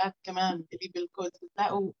السجلات كمان اللي بالكود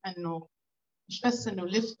بتلاقوا أنه مش بس أنه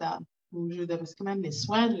لفتة موجودة بس كمان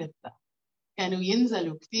نسوان لفتة كانوا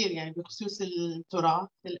ينزلوا كثير يعني بخصوص التراث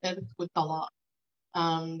الإرث والطلاق.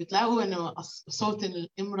 بتلاقوا أنه صوت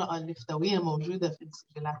الامرأة اللفتوية موجودة في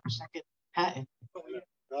السجلات بشكل هائل.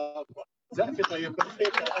 زقفي طيب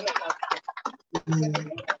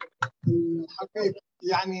الحقيقة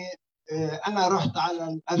يعني أنا رحت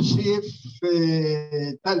على الأرشيف في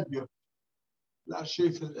تل أبيب،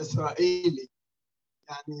 الأرشيف الإسرائيلي،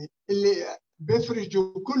 يعني اللي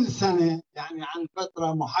بيفرجوا كل سنة يعني عن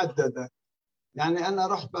فترة محددة. يعني أنا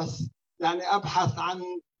رحت بس يعني أبحث عن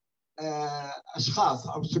أشخاص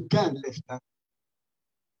أو سكان لفتة،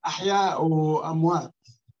 أحياء وأموات.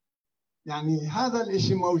 يعني هذا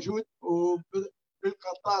الإشي موجود،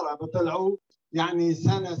 وبالقطارة بطلعوا يعني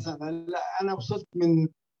سنة سنة. لا أنا وصلت من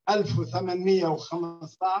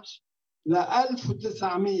 1815 ل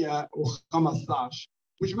 1915،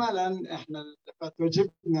 وإجمالا إحنا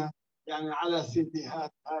جبنا يعني على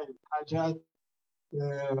سيديهات هاي الحاجات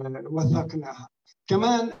وثقناها.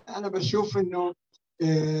 كمان أنا بشوف إنه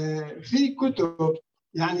في كتب،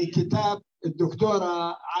 يعني كتاب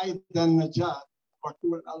الدكتورة عايدة النجار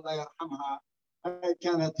وكل الله يرحمها، هاي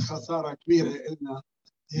كانت خسارة كبيرة لنا.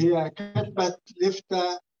 هي كتبت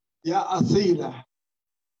لفتة يا أصيلة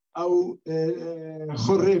أو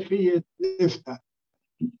خريفية لفتة،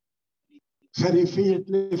 خريفية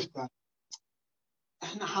لفتة.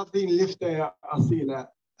 احنا حاطين لفتة يا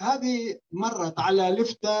أصيلة، هذه مرت على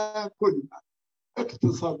لفتة كلها،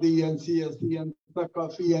 اقتصاديا سياسيا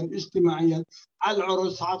ثقافيا اجتماعيا، على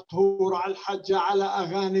العرس، على الطهور، على الحجة، على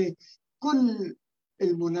أغاني، كل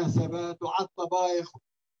المناسبات وعلى الطبايخ،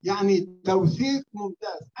 يعني توثيق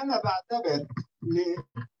ممتاز. أنا بعتبر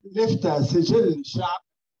لفتة سجل الشعب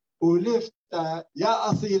ولفتة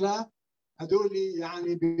يا أصيلة هدول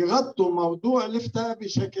يعني بيغطوا موضوع لفتة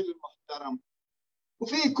بشكل محترم.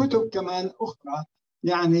 وفي كتب كمان أخرى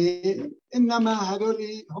يعني، إنما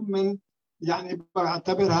هدول هم من يعني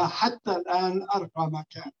بعتبرها حتى الآن أرقى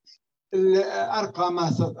مكان، أرقى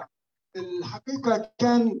ما صدر. الحقيقة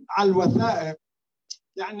كان على الوثائق،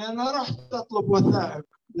 يعني أنا رحت أطلب وثائق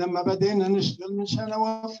لما بدينا نشتغل مشان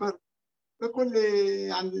أوفر، بقول لي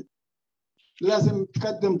يعني لازم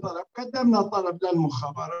تقدم طلب، قدمنا طلب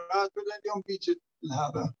للمخابرات ولليوم بيجي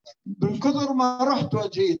هذا. من كثر ما رحت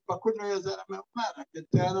وجيت بقول له يا زلمه مالك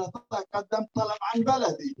انت، انا قدمت طلب عن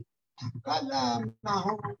بلدي. قال لا ما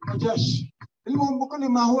هو ما جاش. المهم بقول لي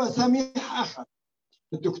ما هو سميح اخذ.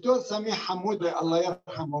 الدكتور سميح حموده الله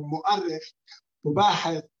يرحمه مؤرخ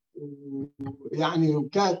وباحث يعني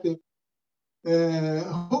وكاتب،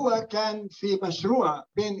 هو كان في مشروع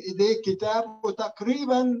بين ايديه كتاب،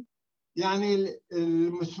 وتقريبا يعني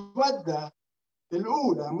المسودة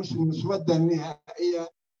الأولى مش المسودة النهائية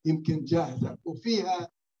يمكن جاهزة،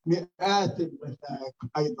 وفيها مئات الوثائق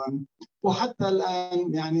أيضا. وحتى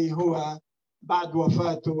الآن يعني هو بعد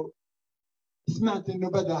وفاته سمعت إنه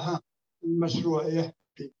بدأ المشروع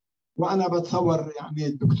يحكي، وأنا بتصور يعني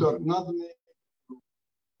الدكتور نظمي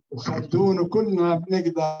وخلدون وكلنا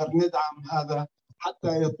بنقدر ندعم هذا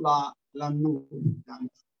حتى يطلع للنور يعني.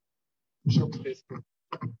 شكرا.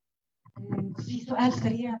 في سؤال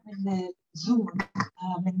سريع من زوم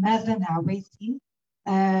من مازن عويسي،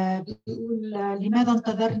 بيقول لماذا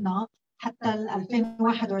انتظرنا حتى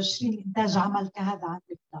 2021 لإنتاج عمل كهذا عن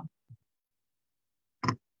لفتة؟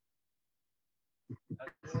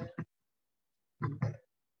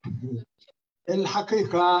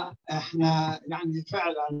 الحقيقة احنا يعني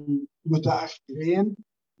فعلا متأخرين.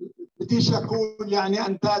 بديش أقول يعني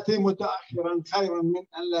أن تأتي متأخرا خيرا من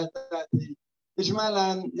أن لا تأتي.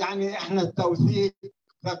 إجمالا يعني احنا التوثيق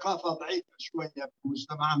ثقافة ضعيفة شوية في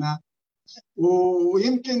مجتمعنا،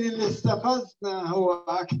 ويمكن اللي استفزنا هو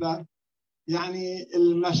أكثر يعني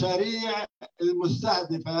المشاريع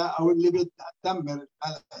المستهدفة أو اللي بدها تدمر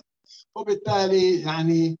البلد، وبالتالي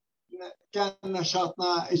يعني كان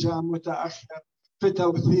نشاطنا اجى متاخر في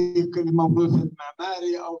توثيق الموروث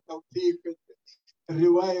المعماري او توثيق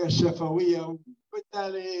الروايه الشفويه،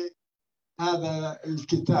 وبالتالي هذا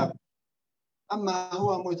الكتاب. اما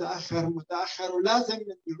هو متاخر ولازم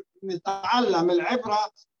نتعلم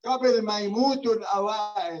العبره قبل ما يموتوا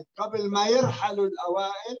الاوائل، قبل ما يرحلوا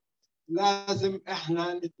الاوائل لازم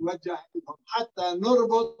احنا نتوجه لهم حتى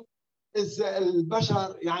نربط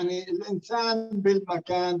البشر يعني الانسان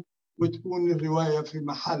بالمكان وتكون الروايه في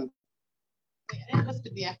محل. أنا بس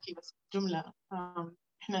بدي أحكي بس جملة،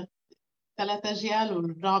 إحنا 3 أجيال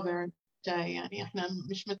والرابع جاي، يعني إحنا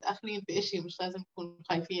مش متأخرين في إشي، مش لازم نكون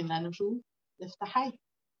خايفين لأنه شو لفتة حي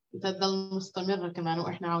بتضل مستمرة كمان،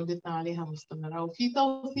 وإحنا عودتنا عليها مستمرة، وفي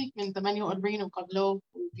توثيق من 48 وقبله،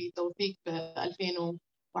 وفي توثيق في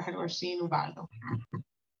 2021 وبعده.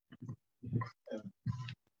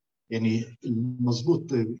 يعني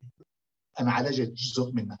مضبوط. أنا عالجت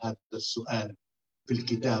جزء من هذا السؤال في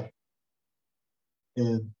الكتاب.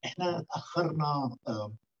 إحنا تأخرنا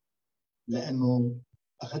لأنه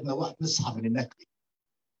أخذنا وقت نصحى من النكبة.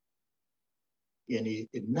 يعني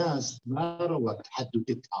الناس ما روت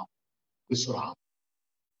حدوتتها بسرعة،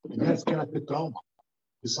 الناس كانت بتراوما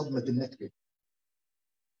بصدمة النكبة.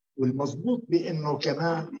 والمضبوط بأنه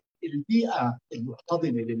كمان البيئة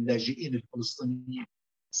المحتضنة للاجئين الفلسطينيين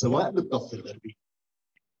سواء بالضفة الغربية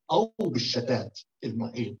أو بالشتات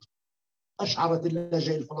المحيط أشعرت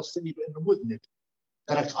اللاجئ الفلسطيني بأنه مذنب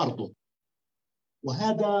ترك أرضه،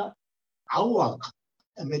 وهذا عوق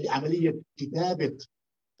عملية كتابة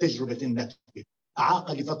تجربة النكبة،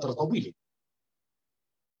 أعاق لفترة طويلة.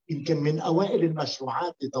 يمكن من أوائل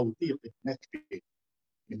المشروعات لتوثيق النكبة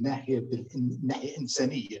من ناحية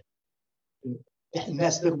إنسانية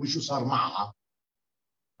الناس تروي شو صار معها،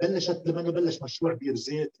 بلشت لما بلش مشروع بير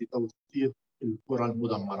زيت لتوثيق القرى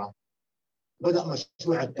المدمرة، بدأ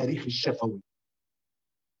مشروع التاريخ الشفوي،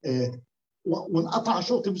 وانقطع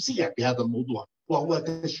شوط وسيع بهذا الموضوع، وهو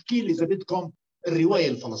تشكيل إذا بدكم الرواية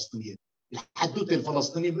الفلسطينية، الحدوتة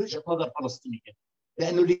الفلسطينية من وجهة نظر فلسطينية،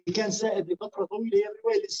 لأنه اللي كان سائد لفترة طويلة هي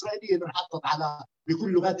الرواية الإسرائيلية اللي انحطت على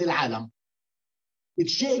بكل لغات العالم.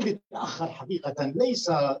 الشيء اللي تأخر حقيقة ليس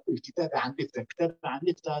الكتابة عن لفتة، الكتابة عن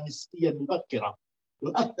لفتة نسبيا مبكرة،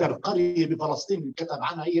 وأكثر قرية بفلسطين كتب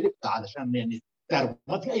عنها هي لفتة، علشان يعني تعرف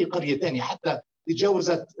ما في أي قرية ثانية حتى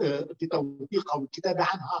تجاوزت في توثيقها والكتابة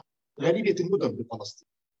عنها غالبية المدن بفلسطين.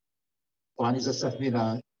 طبعا إذا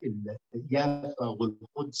استثنينا يافا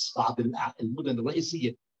والقدس بعض المدن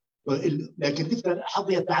الرئيسيه، لكن لفتة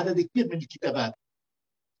حظيت بعدد كبير من الكتابات.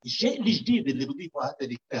 الشيء الجديد اللي بضيفه هذا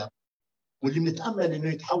الكتاب واللي بنتامل انه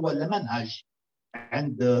يتحول لمنهج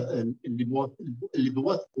عند اللي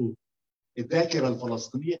بيوثقوا الذاكره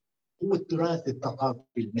الفلسطينيه هو التراث الثقافي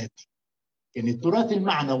المادي. يعني التراث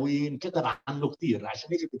المعنوي انكتب عنه كثير، عشان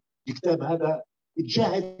هيك الكتاب هذا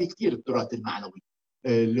يتجاهل كثير التراث المعنوي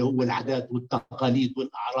اللي هو العادات والتقاليد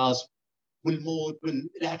والاعراس والموت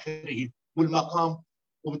والى اخره والمقام،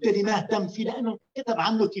 وبالتالي ما اهتم فيه لانه كتب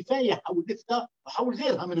عنه كفايه حول لفتة وحول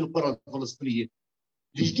غيرها من القرى الفلسطينيه.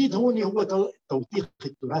 الجديد هون هو توثيق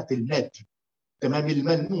التراث المادي تمام،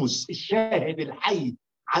 الملموس الشاهد الحي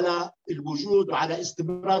على الوجود وعلى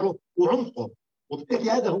استمراره وعمقه، وبالتالي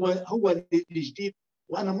هذا هو الجديد.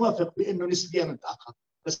 وانا موافق بانه نسبيا متاخر،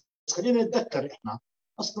 بس خلينا نتذكر احنا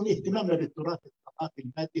اصلا اهتمامنا بالتراث الثقافي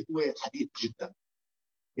المادي هو حديث جدا.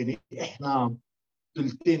 يعني احنا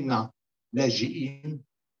ثلثيننا لاجئين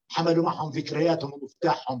حملوا معهم ذكرياتهم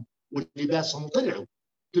ومفتاحهم ولباسهم وطلعوا.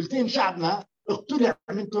 ثلثين شعبنا اقتلع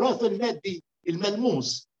من تراثه المادي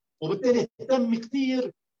الملموس، وبالتالي اهتم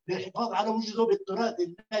كثير للحفاظ على وجوده بالتراث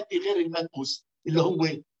المادي غير الملموس اللي هو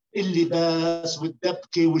اللباس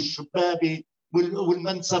والدبكه والشبابه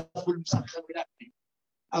والمنسف والمسخن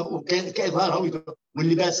كاظهار هويته،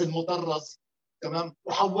 واللباس المطرز تمام،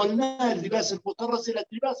 وحولناه اللباس المطرز الى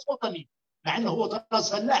لباس وطني مع انه هو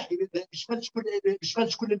طراز فلاحي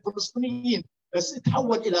بيشملش كل الفلسطينيين، بس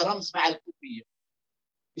تحول الى رمز مع الكوفيه.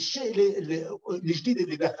 الشيء الجديد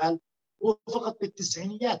اللي دخل هو فقط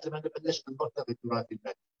بالتسعينيات لما بلشنا نوثق التراث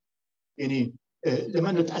المادي. يعني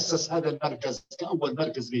لما تاسس هذا المركز كاول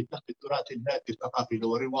مركز بيهتم بالتراث المادي الثقافي اللي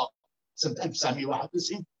هو رواق سنه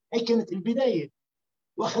 1991، هي كانت البدايه،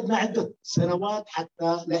 واخذنا عده سنوات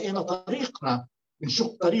حتى لقينا طريقنا،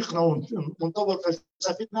 نشق طريقنا ونطور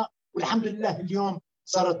فلسفتنا، والحمد لله اليوم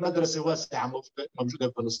صارت مدرسه واسعه موجوده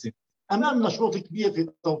في فلسطين. امامنا شوط كبير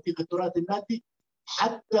في توثيق التراث المادي،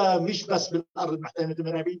 حتى مش بس بالارض المحتله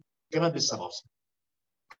المرابين، كمان بالسباوسه.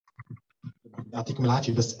 يعطيكم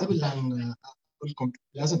العافيه. بس قبل لا اقول لكم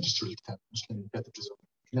لازم تشتروا الكتاب، مش لانه كاتب جزء،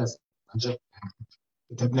 لازم عن جد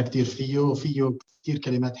تعبنا كثير فيه كثير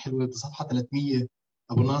كلمات حلوه. بصفحه 300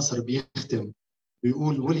 ابو ناصر بيختم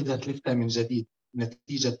بيقول: ولدت لفتة من جديد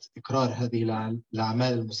نتيجة تكرار هذه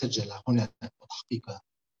الأعمال المسجلة هنا وتحقيقها،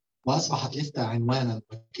 وأصبحت لفتة عنوانا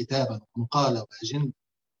وكتابا ومقالة وأجندة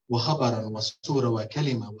وخبرا وصورة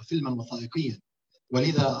وكلمة وفيلما وثائقيا،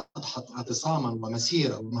 ولذا أضحت اعتصاما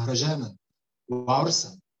ومسيرة ومهرجانا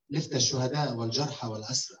وعرسا. لفتة الشهداء والجرحى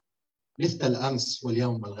والأسرى، لفتة الأمس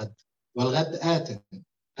واليوم والغد، والغد آت.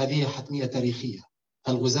 هذه حتمية تاريخية،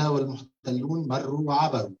 فالغزاة والمحتلون مروا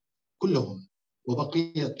وعبروا كلهم،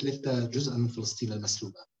 وبقيت لفتة جزءا من فلسطين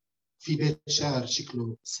المسلوبة. في بيت شعر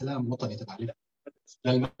شكله سلام وطني تبع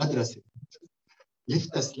للمدرسة: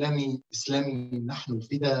 لفتة إسلامي نحن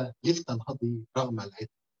الفدا، لفتة نهضي رغم العدا.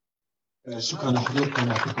 شكرا لحضوركم،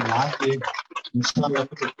 يعطيكم العافية. إن شاء الله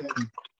فكر ثاني